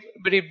very,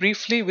 very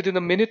briefly within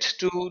a minute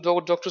to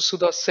what Dr.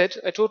 Sudha said,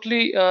 I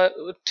totally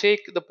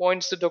take the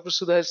points that Dr.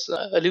 Sudha has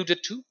alluded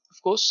to,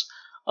 of course.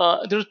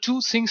 There are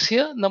two things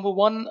here. Number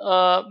one,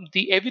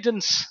 the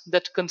evidence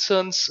that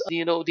concerns,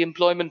 the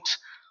employment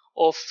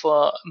of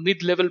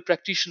mid-level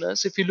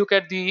practitioners. If you look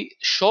at the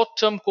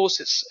short-term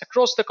courses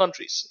across the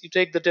countries, you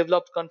take the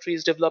developed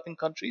countries, developing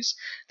countries,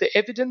 the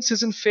evidence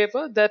is in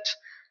favor that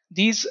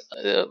these,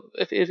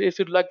 if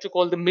you'd like to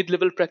call them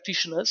mid-level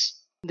practitioners,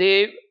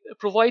 they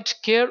provide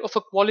care of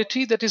a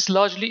quality that is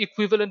largely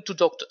equivalent to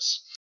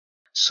doctors.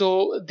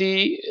 So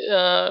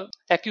the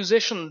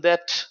accusation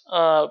that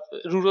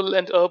rural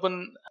and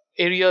urban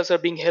areas are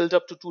being held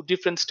up to two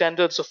different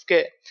standards of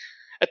care,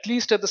 at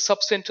least at the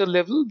sub-center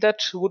level, that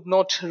would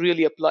not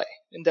really apply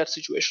in that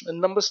situation. And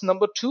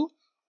number two,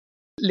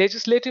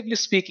 legislatively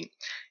speaking,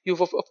 you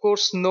of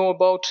course know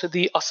about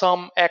the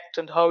Assam Act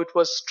and how it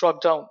was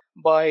struck down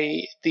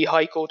by the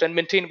High Court and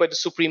maintained by the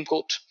Supreme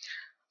Court.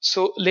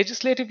 So,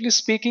 legislatively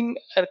speaking,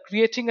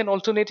 creating an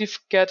alternative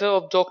cadre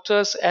of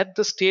doctors at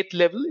the state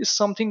level is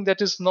something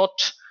that is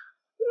not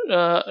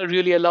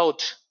really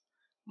allowed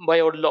by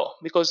our law,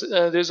 because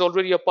there's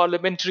already a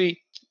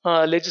parliamentary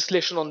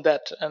legislation on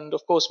that, and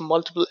of course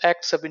multiple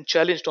acts have been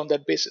challenged on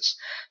that basis.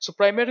 So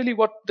primarily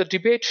what the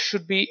debate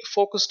should be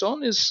focused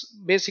on is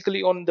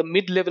basically on the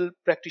mid-level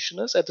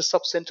practitioners at the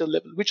sub-center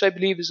level, which I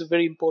believe is a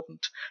very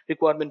important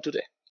requirement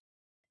today.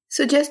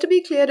 So just to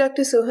be clear,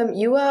 Dr. Soham,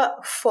 you are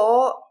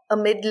for a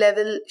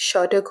mid-level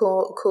shorter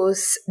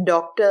course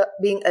doctor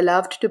being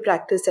allowed to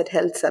practice at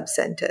health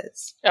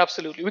sub-centers?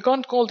 Absolutely. We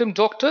can't call them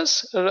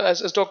doctors.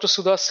 As Dr.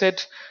 Sudha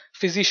said,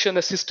 physician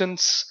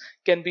assistants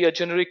can be a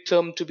generic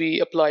term to be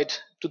applied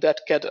to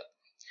that cadre.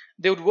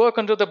 They would work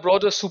under the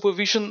broader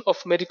supervision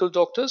of medical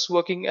doctors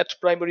working at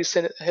primary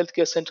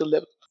healthcare center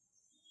level.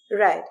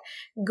 Right.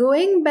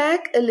 Going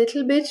back a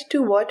little bit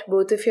to what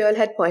both of you all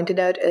had pointed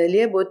out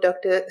earlier, both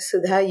Dr.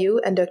 Sudha, you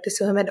and Dr.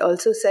 Soham had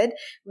also said,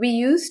 we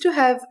used to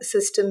have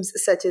systems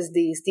such as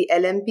these, the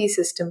LMP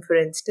system, for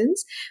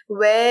instance,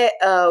 where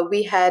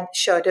we had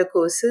shorter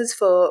courses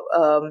for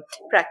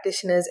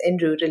practitioners in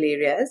rural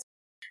areas.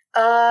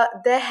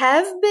 There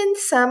have been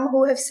some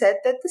who have said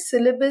that the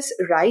syllabus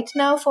right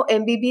now for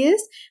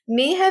MBBS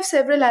may have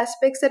several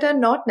aspects that are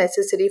not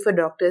necessary for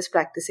doctors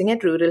practicing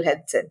at rural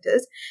health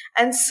centers,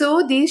 and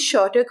so these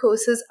shorter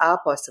courses are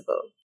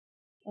possible.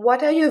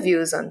 What are your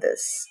views on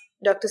this,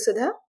 Dr.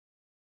 Sudha?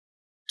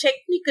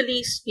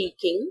 Technically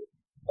speaking,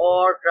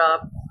 or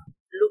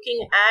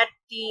looking at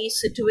the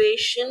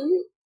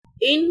situation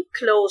in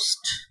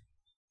closed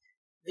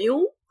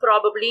view,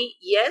 probably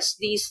yes,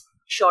 these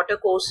shorter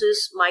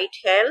courses might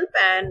help,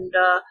 and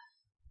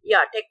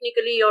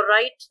technically you're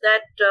right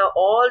that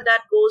all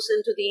that goes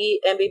into the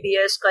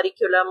MBBS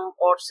curriculum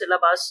or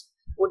syllabus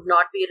would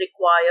not be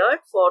required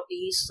for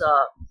these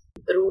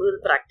rural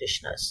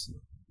practitioners.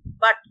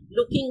 But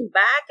looking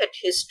back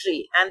at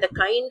history and the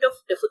kind of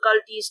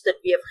difficulties that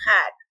we have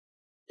had,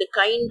 the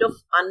kind of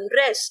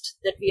unrest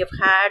that we have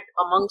had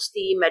amongst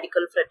the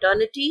medical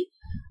fraternity,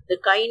 the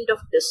kind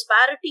of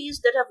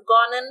disparities that have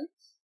gone in,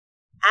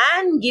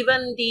 and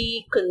given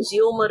the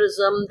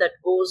consumerism that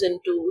goes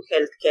into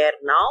healthcare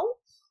now,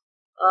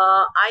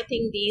 I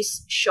think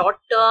these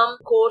short-term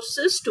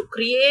courses to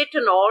create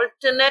an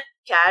alternate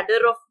cadre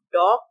of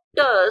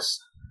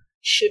doctors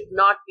should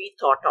not be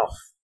thought of.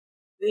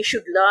 We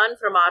should learn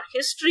from our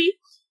history.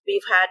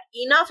 We've had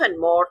enough and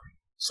more.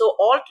 So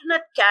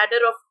alternate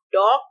cadre of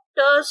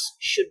doctors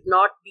should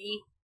not be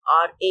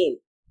our aim.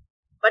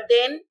 But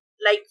then,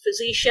 like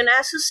physician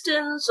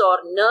assistants or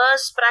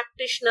nurse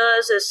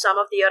practitioners, as some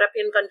of the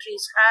European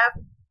countries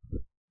have,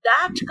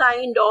 that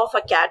kind of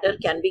a cadre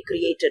can be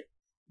created.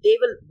 They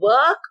will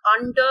work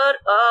under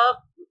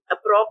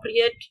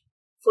appropriate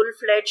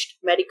full-fledged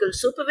medical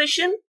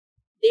supervision.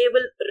 They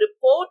will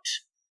report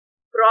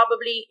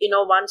probably,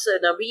 once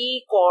in a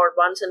week or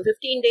once in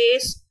 15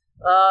 days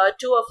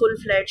to a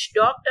full-fledged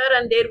doctor,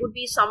 and there would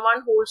be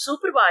someone who will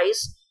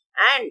supervise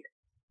and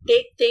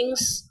take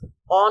things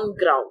on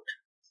ground.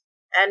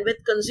 And with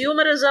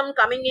consumerism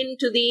coming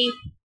into the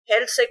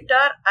health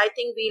sector, I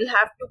think we'll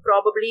have to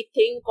probably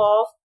think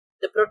of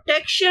the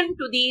protection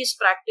to these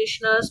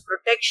practitioners,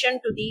 protection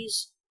to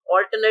these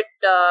alternate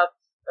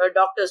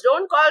doctors.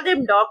 Don't call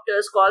them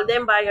doctors, call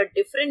them by a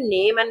different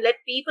name, and let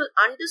people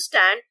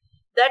understand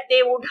that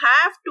they would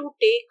have to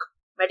take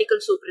medical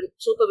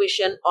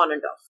supervision on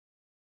and off.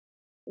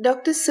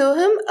 Dr.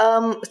 Soham,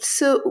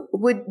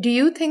 do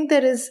you think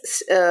there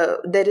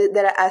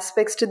are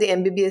aspects to the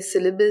MBBS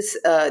syllabus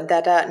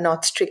that are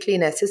not strictly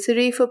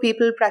necessary for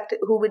people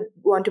who would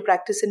want to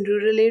practice in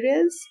rural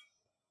areas?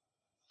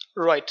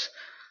 Right.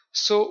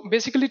 So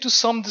basically, to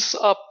sum this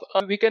up,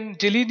 we can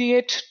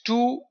delineate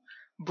two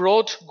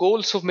broad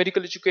goals of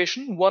medical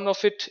education. One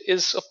of it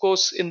is, of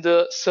course, in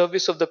the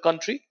service of the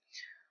country,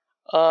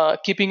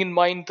 keeping in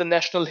mind the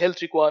national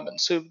health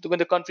requirements. So when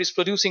the country is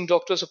producing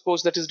doctors, of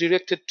course, that is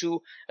directed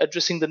to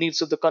addressing the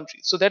needs of the country.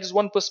 So that is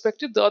one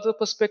perspective. The other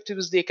perspective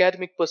is the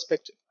academic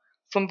perspective.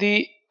 From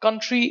the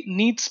country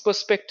needs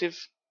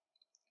perspective,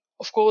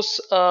 of course,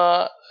 there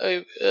are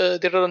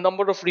a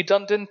number of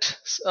redundant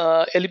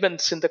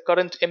elements in the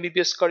current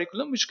MBBS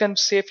curriculum which can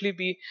safely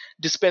be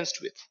dispensed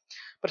with.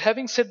 But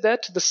having said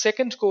that, the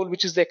second goal,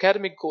 which is the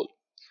academic goal,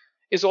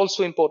 is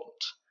also important.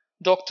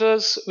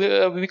 Doctors,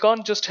 we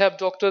can't just have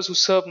doctors who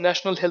serve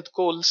national health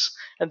goals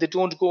and they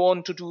don't go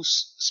on to do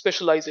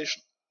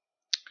specialization.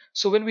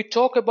 So when we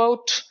talk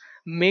about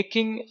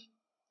making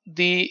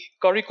the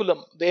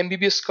curriculum, the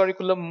MBBS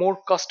curriculum, more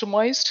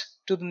customized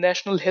to the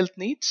national health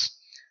needs,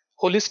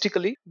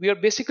 holistically, we are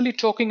basically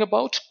talking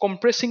about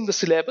compressing the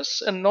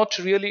syllabus and not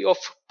really of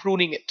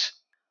pruning it.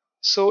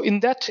 So in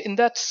that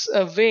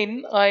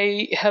vein,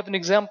 I have an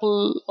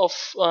example of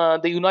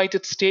the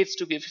United States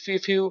to give.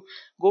 If you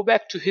go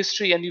back to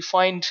history and you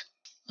find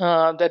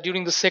that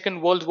during the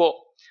Second World War,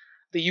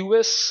 the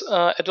US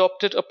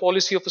adopted a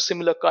policy of a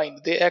similar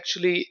kind. They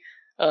actually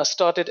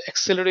started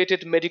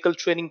accelerated medical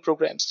training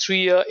programs,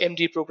 3-year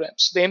MD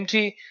programs. The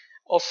MD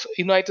of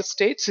United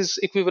States is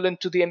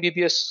equivalent to the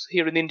MBBS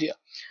here in India.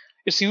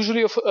 It's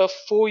usually a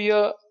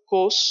 4-year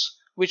course,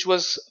 which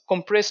was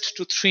compressed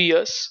to 3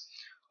 years.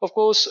 Of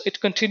course,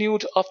 it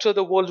continued after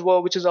the World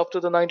War, which is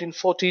after the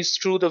 1940s,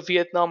 through the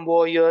Vietnam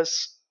War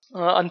years,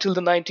 until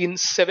the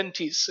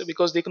 1970s,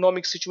 because the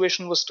economic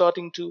situation was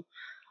starting to,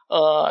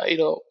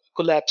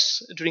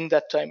 collapse during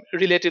that time,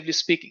 relatively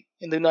speaking,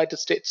 in the United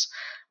States.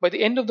 By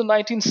the end of the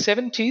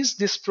 1970s,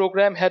 this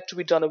program had to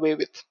be done away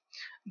with.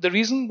 The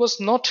reason was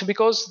not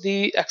because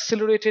the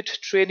accelerated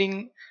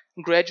training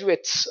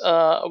graduates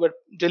were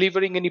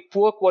delivering any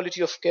poor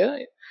quality of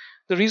care.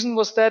 The reason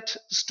was that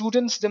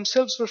students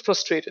themselves were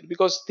frustrated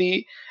because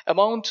the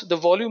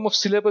volume of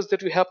syllabus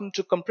that we happened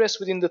to compress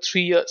within the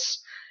 3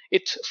 years,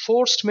 it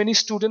forced many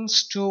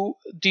students to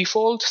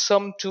default,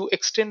 some to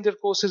extend their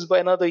courses by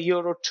another year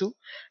or two.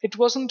 It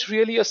wasn't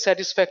really a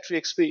satisfactory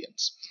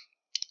experience.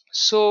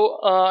 So,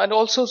 and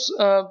also,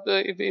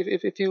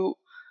 if you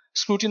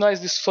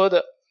scrutinize this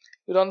further,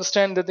 you'll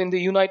understand that in the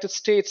United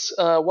States,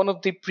 one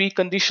of the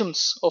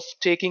preconditions of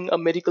taking a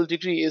medical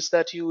degree is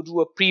that you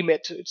do a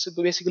pre-med. It's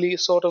basically a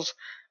sort of,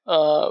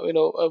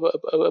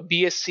 a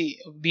BSc,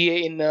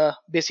 BA in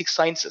basic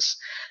sciences.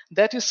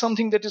 That is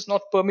something that is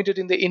not permitted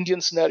in the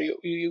Indian scenario.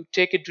 You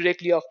take it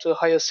directly after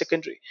higher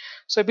secondary.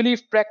 So I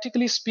believe,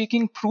 practically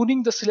speaking,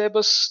 pruning the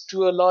syllabus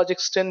to a large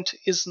extent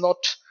is not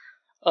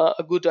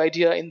a good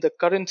idea in the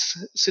current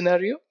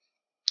scenario.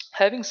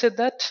 Having said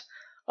that,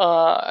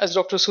 as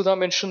Dr. Sudha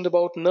mentioned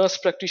about nurse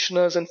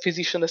practitioners and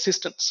physician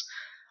assistants,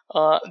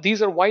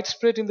 these are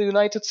widespread in the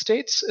United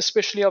States,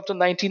 especially after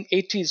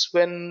 1980s,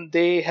 when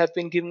they have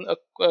been given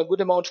a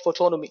good amount of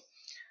autonomy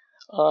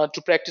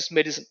to practice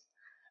medicine.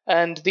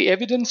 And the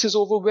evidence is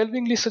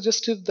overwhelmingly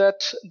suggestive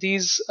that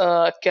these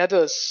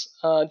cadres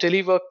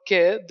deliver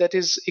care that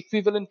is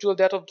equivalent to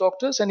that of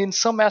doctors, and in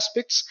some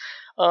aspects,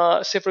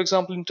 say for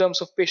example in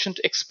terms of patient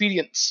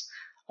experience,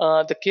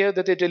 the care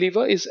that they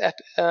deliver is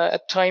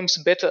at times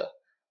better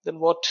than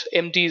what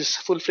MDs,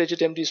 full-fledged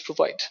MDs,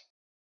 provide.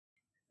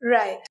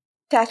 Right.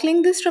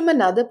 Tackling this from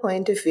another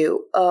point of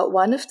view,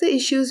 one of the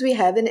issues we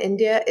have in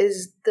India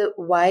is the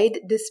wide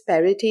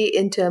disparity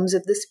in terms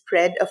of the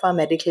spread of our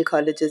medical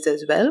colleges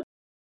as well.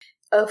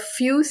 A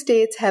few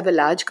states have a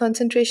large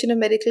concentration of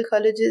medical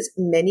colleges.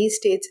 Many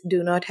states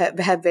do not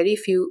have very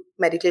few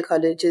medical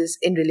colleges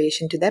in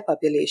relation to their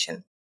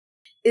population.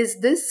 Is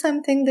this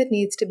something that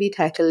needs to be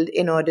tackled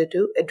in order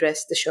to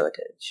address the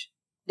shortage?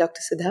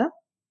 Dr. Sudha?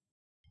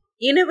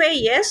 In a way,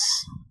 yes.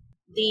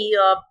 The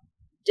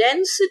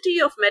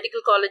density of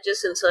medical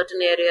colleges in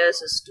certain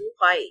areas is too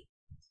high,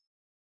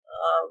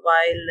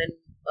 while in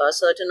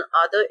certain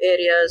other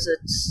areas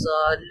it's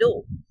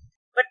low.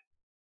 But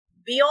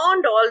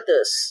beyond all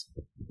this,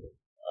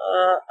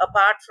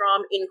 apart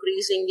from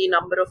increasing the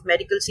number of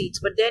medical seats,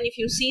 but then if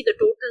you see the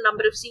total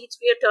number of seats,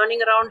 we are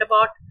turning around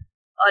about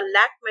a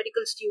lakh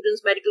medical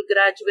students, medical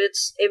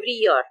graduates every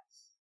year.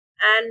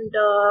 And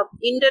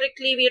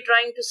indirectly, we are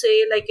trying to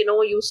say,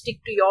 you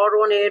stick to your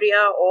own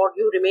area or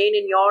you remain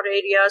in your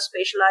area,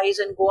 specialize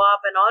and go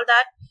up and all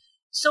that.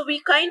 So we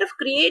kind of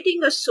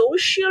creating a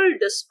social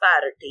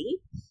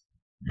disparity,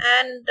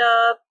 and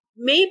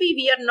maybe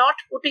we are not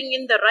putting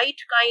in the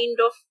right kind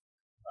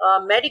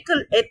of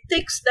medical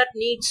ethics that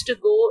needs to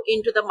go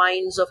into the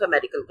minds of a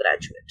medical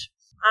graduate.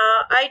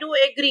 I do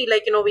agree,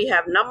 we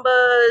have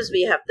numbers,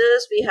 we have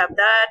this, we have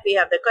that, we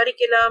have the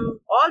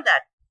curriculum, all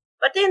that.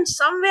 But then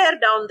somewhere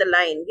down the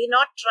line, we're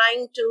not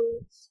trying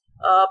to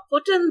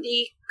put in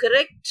the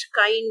correct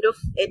kind of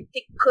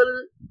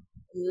ethical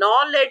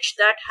knowledge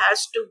that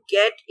has to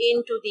get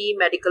into the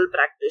medical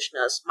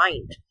practitioner's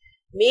mind.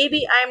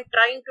 Maybe I'm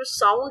trying to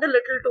sound a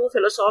little too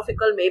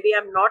philosophical, maybe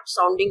I'm not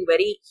sounding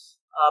very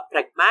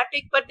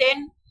pragmatic, but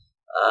then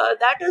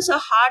that is a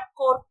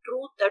hardcore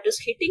truth that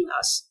is hitting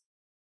us.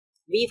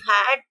 We've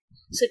had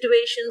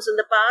situations in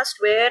the past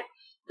where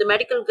the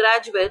medical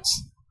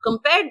graduates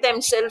compared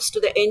themselves to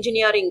the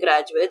engineering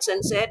graduates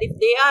and said if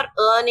they are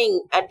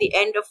earning at the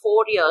end of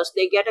 4 years,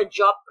 they get a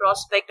job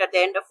prospect at the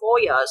end of 4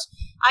 years,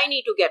 I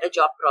need to get a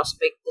job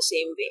prospect the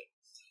same way.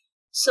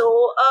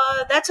 So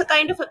that's a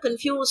kind of a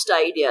confused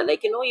idea.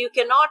 Like, you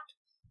cannot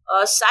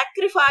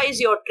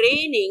sacrifice your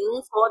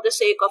training for the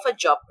sake of a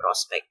job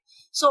prospect.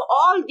 So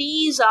all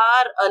these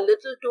are a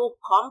little too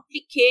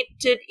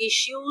complicated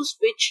issues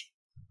which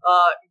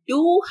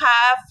do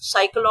have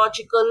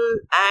psychological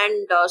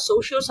and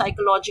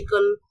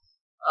socio-psychological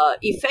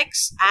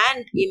effects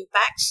and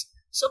impacts.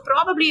 So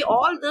probably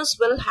all this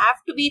will have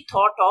to be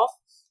thought of.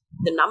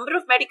 The number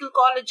of medical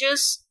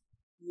colleges,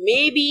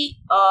 maybe,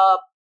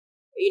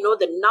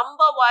 the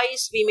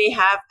number-wise, we may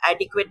have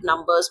adequate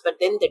numbers, but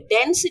then the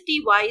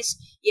density-wise,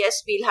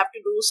 yes, we'll have to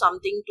do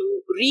something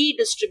to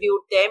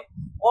redistribute them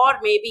or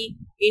maybe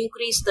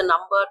increase the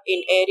number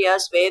in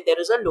areas where there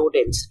is a low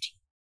density.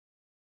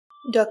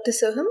 Dr.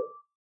 Soham?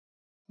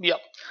 Yeah.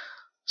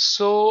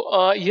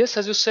 So, yes,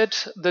 as you said,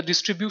 the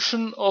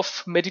distribution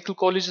of medical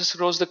colleges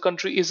across the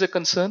country is a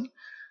concern.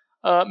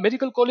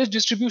 Medical college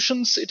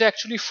distributions, it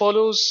actually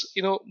follows,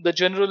 the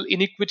general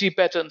inequity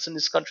patterns in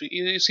this country.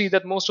 You see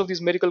that most of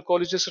these medical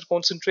colleges are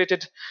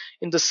concentrated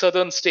in the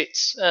southern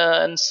states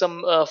and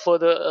some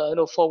further,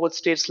 forward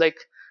states like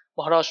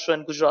Maharashtra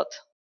and Gujarat.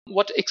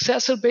 What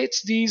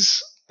exacerbates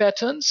these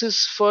patterns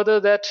is further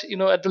that,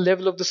 at the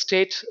level of the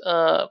state,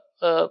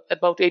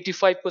 about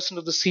 85%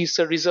 of the seats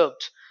are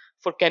reserved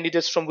for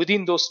candidates from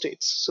within those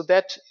states. So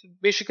that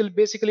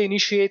basically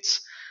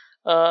initiates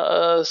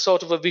a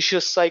sort of a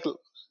vicious cycle,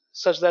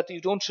 such that you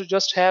don't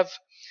just have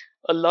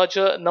a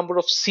larger number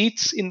of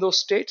seats in those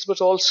states, but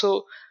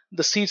also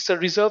the seats are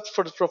reserved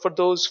for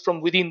those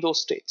from within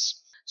those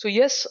states. So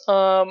yes,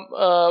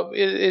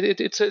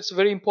 it's a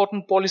very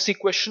important policy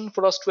question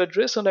for us to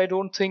address, and I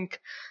don't think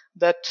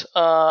that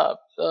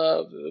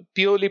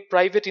purely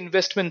private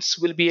investments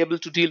will be able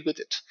to deal with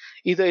it.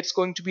 Either it's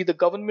going to be the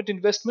government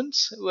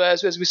investments,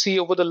 as we see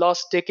over the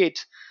last decade,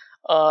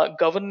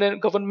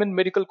 government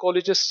medical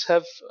colleges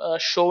have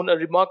shown a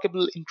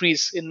remarkable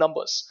increase in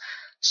numbers.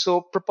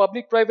 So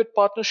public-private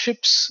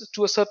partnerships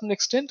to a certain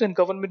extent and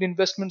government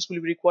investments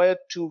will be required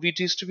to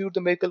redistribute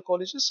the medical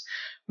colleges.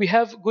 We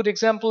have good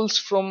examples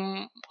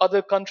from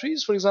other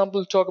countries. For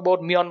example, talk about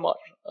Myanmar.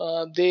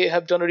 They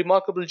have done a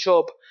remarkable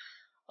job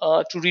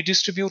to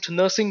redistribute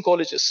nursing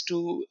colleges,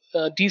 to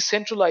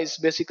decentralize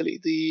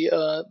basically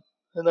the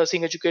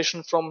nursing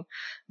education from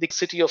the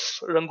city of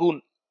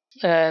Rangoon.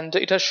 And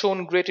it has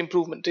shown great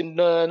improvement in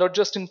not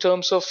just in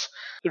terms of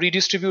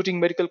redistributing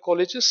medical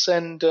colleges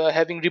and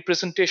having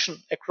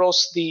representation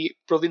across the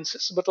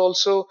provinces, but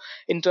also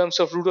in terms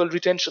of rural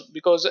retention.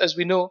 Because as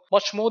we know,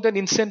 much more than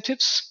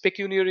incentives,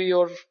 pecuniary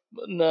or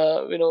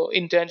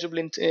intangible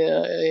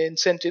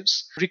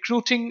incentives,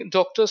 recruiting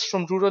doctors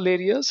from rural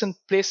areas and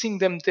placing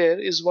them there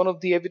is one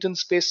of the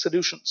evidence-based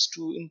solutions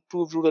to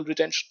improve rural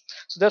retention.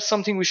 So that's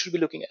something we should be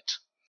looking at.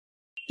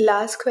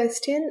 Last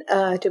question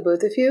to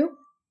both of you.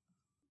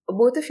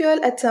 Both of you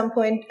all at some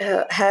point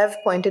have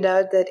pointed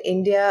out that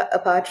India,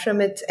 apart from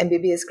its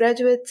MBBS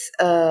graduates,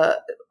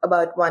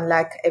 about 1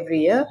 lakh every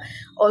year,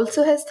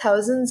 also has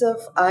thousands of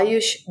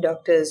Ayush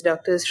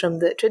doctors from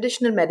the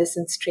traditional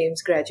medicine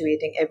streams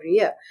graduating every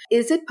year.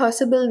 Is it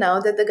possible now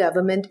that the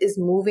government is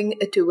moving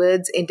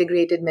towards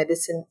integrated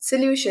medicine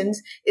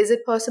solutions, is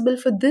it possible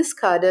for this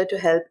cadre to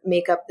help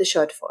make up the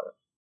shortfall?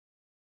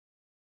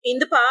 In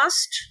the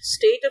past,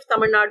 state of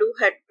Tamil Nadu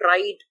had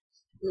tried,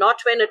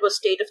 not when it was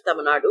state of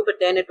Tamil Nadu, but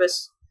then it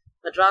was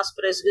Madras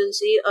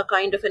Presidency, a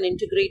kind of an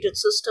integrated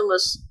system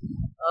was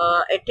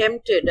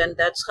attempted, and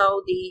that's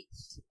how the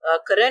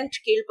current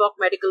Kilpauk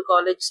Medical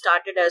College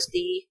started as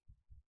the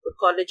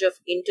College of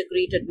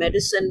Integrated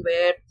Medicine,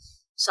 where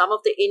some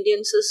of the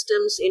Indian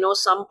systems,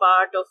 some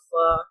part of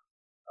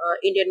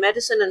Indian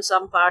medicine and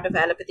some part of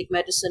allopathic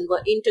medicine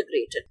were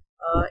integrated.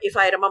 If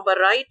I remember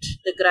right,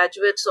 the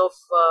graduates of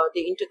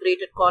the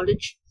integrated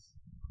college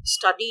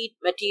studied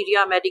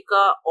materia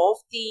medica of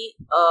the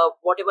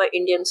whatever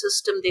Indian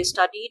system they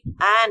studied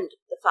and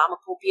the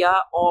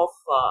pharmacopoeia of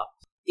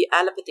the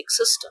allopathic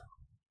system.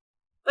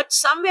 But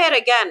somewhere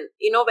again,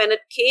 when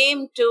it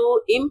came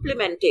to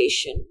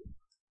implementation,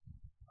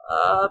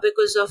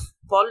 because of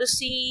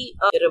policy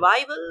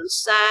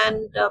revivals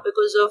and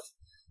because of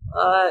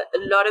a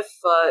lot of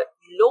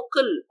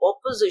local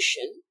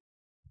opposition,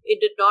 it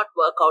did not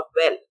work out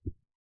well.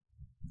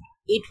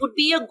 It would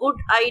be a good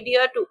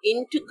idea to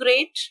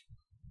integrate,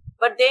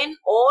 but then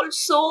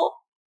also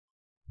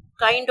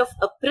kind of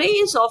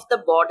appraise of the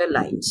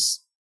borderlines.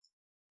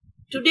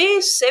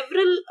 Today,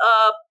 several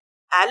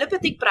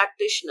allopathic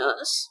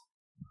practitioners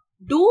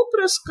do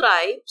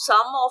prescribe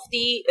some of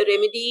the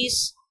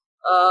remedies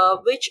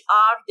which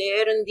are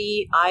there in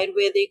the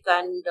Ayurvedic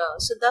and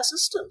Siddha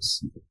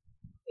systems.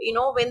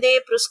 When they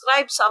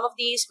prescribe some of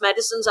these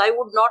medicines, I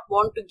would not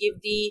want to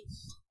give the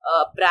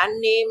brand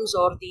names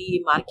or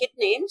the market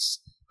names,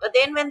 but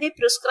then when they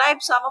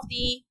prescribe some of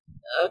the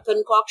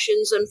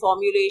concoctions and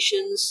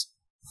formulations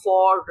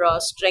for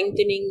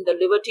strengthening the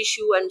liver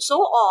tissue and so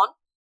on,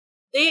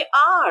 they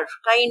are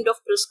kind of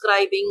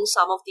prescribing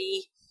some of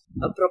the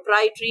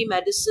proprietary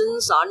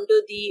medicines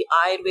under the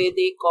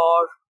Ayurvedic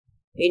or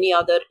any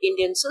other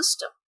Indian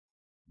system.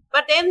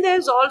 But then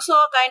there's also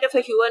a kind of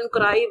a hue and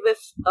cry with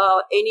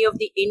any of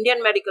the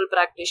Indian medical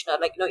practitioner,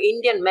 like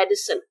Indian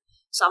medicine.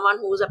 Someone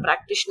who is a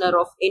practitioner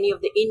of any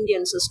of the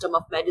Indian system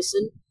of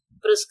medicine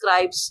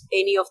prescribes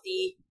any of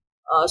the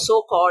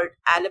so-called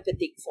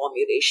allopathic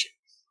formulation.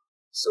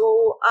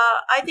 So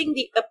I think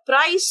the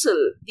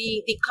appraisal,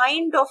 the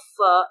kind of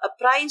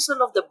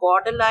appraisal of the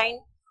borderline,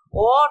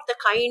 or the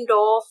kind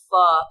of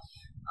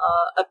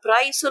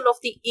appraisal of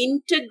the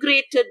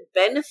integrated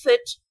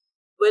benefit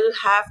will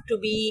have to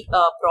be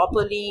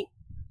properly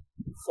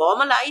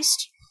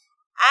formalized,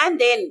 and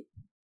then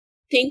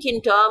think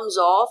in terms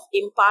of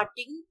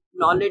imparting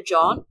knowledge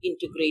on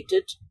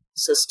integrated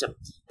system.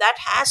 That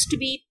has to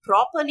be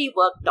properly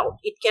worked out.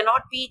 It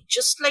cannot be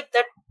just like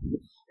that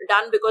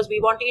done because we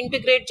want to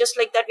integrate just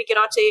like that. We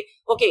cannot say,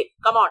 okay,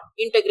 come on,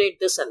 integrate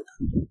this and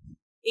that.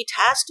 It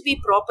has to be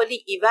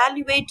properly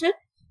evaluated.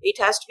 It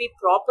has to be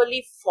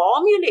properly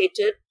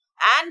formulated,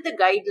 and the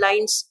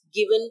guidelines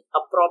given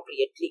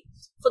appropriately.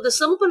 For the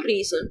simple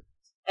reason,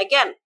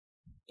 again,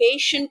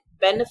 patient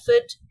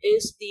benefit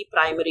is the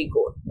primary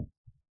goal.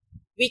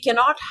 We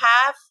cannot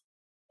have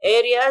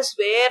areas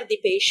where the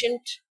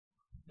patient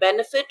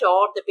benefit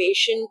or the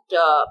patient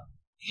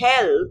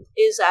health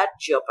is at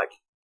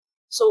jeopardy.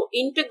 So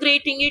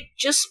integrating it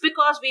just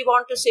because we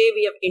want to say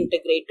we have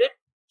integrated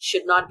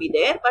should not be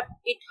there, but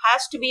it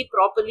has to be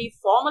properly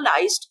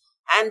formalized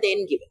and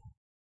then given.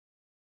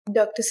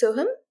 Dr.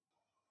 Soham?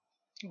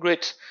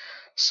 Great.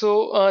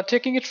 So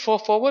taking it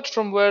forward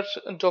from where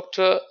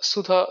Dr.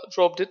 Sudha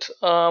dropped it,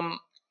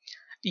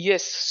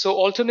 yes, so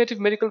alternative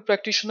medical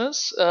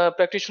practitioners,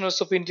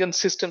 practitioners of Indian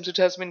systems, it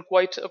has been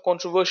quite a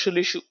controversial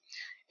issue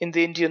in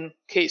the Indian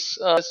case.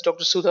 As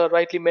Dr. Sudha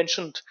rightly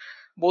mentioned,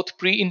 both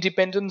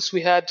pre-independence,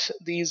 we had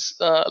these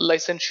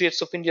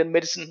licentiates of Indian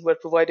medicine were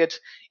provided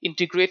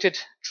integrated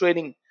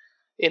training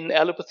in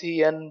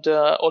allopathy and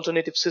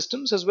alternative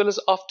systems, as well as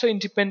after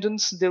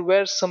independence, there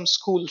were some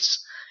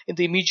schools in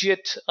the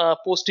immediate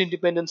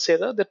post-independence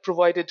era that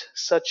provided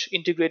such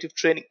integrative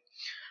training.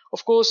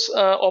 Of course,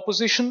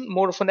 opposition,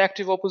 more of an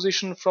active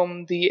opposition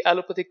from the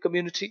allopathic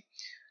community,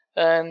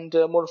 and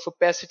more of a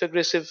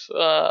passive-aggressive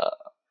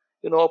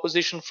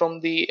opposition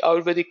from the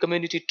Ayurvedic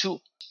community too,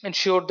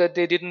 ensured that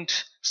they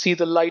didn't see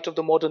the light of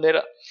the modern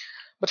era.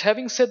 But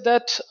having said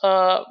that,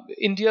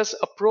 India's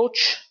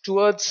approach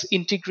towards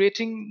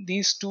integrating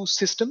these two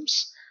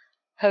systems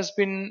has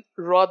been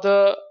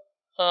rather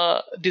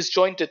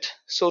disjointed,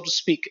 so to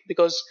speak,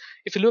 because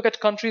if you look at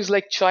countries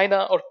like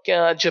China or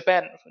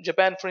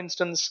Japan, for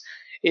instance,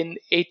 in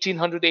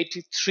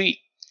 1883,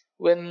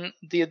 when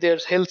their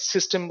health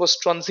system was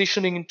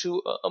transitioning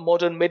into a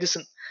modern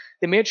medicine,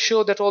 they made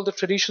sure that all the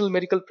traditional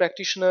medical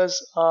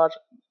practitioners are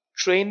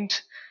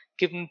trained,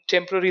 given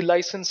temporary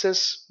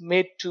licenses,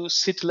 made to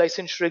sit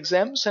licensure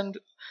exams, and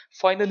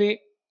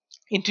finally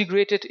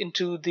integrated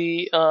into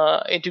the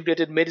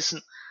integrated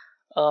medicine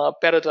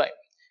paradigm.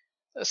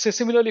 So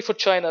similarly for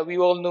China, we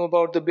all know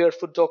about the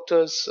barefoot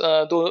doctors,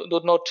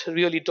 though not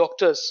really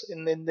doctors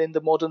in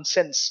the modern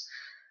sense.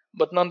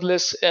 But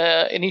nonetheless,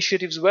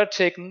 initiatives were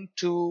taken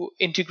to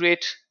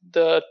integrate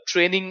the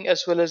training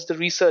as well as the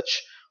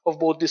research of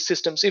both these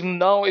systems. Even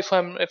now, if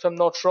I'm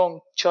not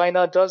wrong,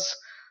 China does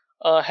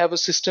have a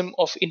system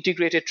of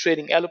integrated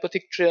training.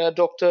 Allopathic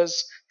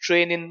doctors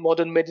train in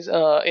modern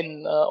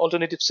in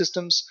alternative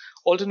systems.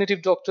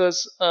 Alternative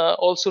doctors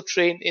also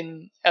train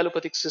in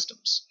allopathic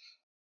systems.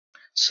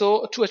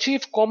 So to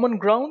achieve common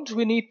ground,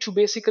 we need to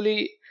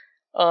basically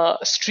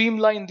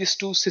streamline these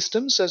two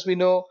systems, as we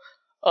know,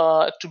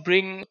 to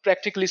bring,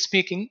 practically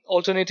speaking,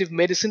 alternative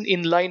medicine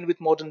in line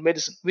with modern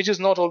medicine, which is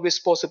not always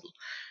possible.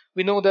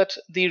 We know that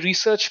the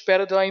research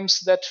paradigms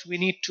that we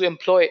need to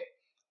employ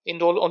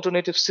in all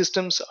alternative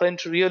systems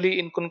aren't really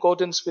in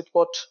concordance with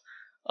what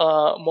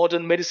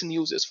modern medicine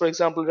uses. For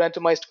example,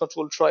 randomized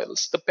controlled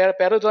trials. The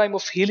paradigm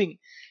of healing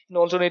in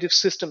alternative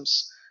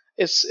systems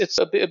it's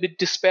a bit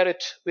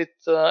disparate with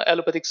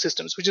allopathic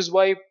systems, which is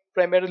why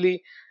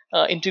primarily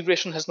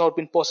integration has not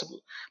been possible.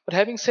 But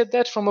having said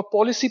that, from a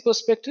policy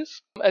perspective,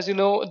 as you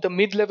know, the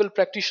mid-level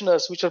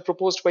practitioners, which are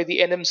proposed by the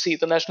NMC,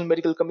 the National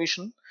Medical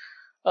Commission,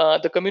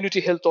 the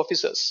community health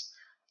officers,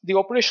 the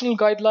operational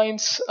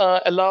guidelines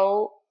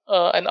allow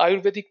an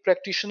Ayurvedic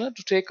practitioner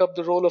to take up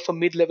the role of a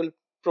mid-level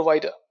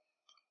provider.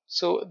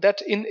 So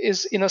that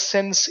is in a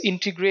sense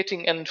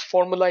integrating and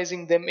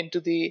formalizing them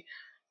into the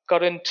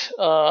current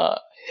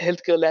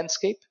healthcare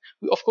landscape.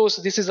 Of course,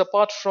 this is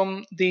apart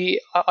from the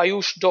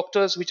Ayush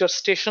doctors which are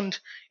stationed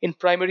in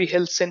primary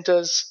health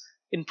centers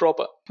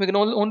improper. We can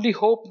only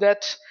hope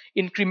that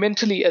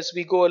incrementally as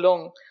we go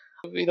along,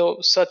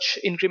 such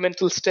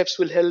incremental steps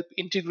will help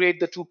integrate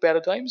the two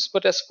paradigms.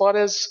 But as far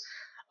as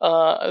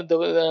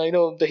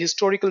the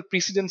historical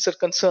precedents are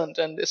concerned,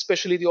 and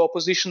especially the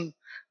opposition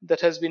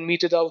that has been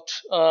meted out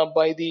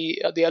by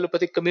the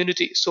allopathic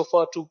community so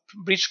far to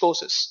breach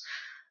courses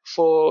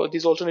for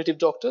these alternative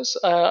doctors,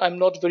 I'm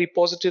not very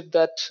positive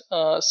that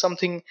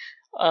something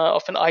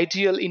of an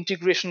ideal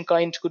integration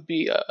kind could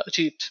be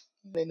achieved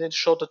in the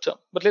shorter term.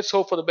 But let's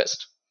hope for the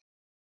best.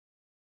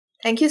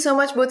 Thank you so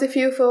much, both of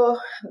you, for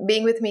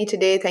being with me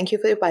today. Thank you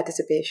for your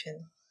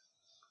participation.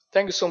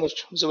 Thank you so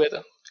much,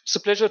 Zubeda. It's a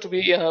pleasure to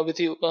be with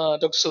you,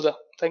 Dr. Sudha.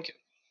 Thank you.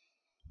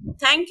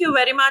 Thank you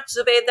very much,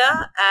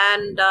 Zubeda.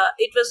 And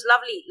it was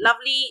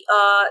lovely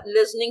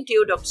listening to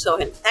you, Dr.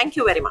 Soham. Thank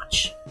you very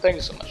much. Thank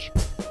you so much.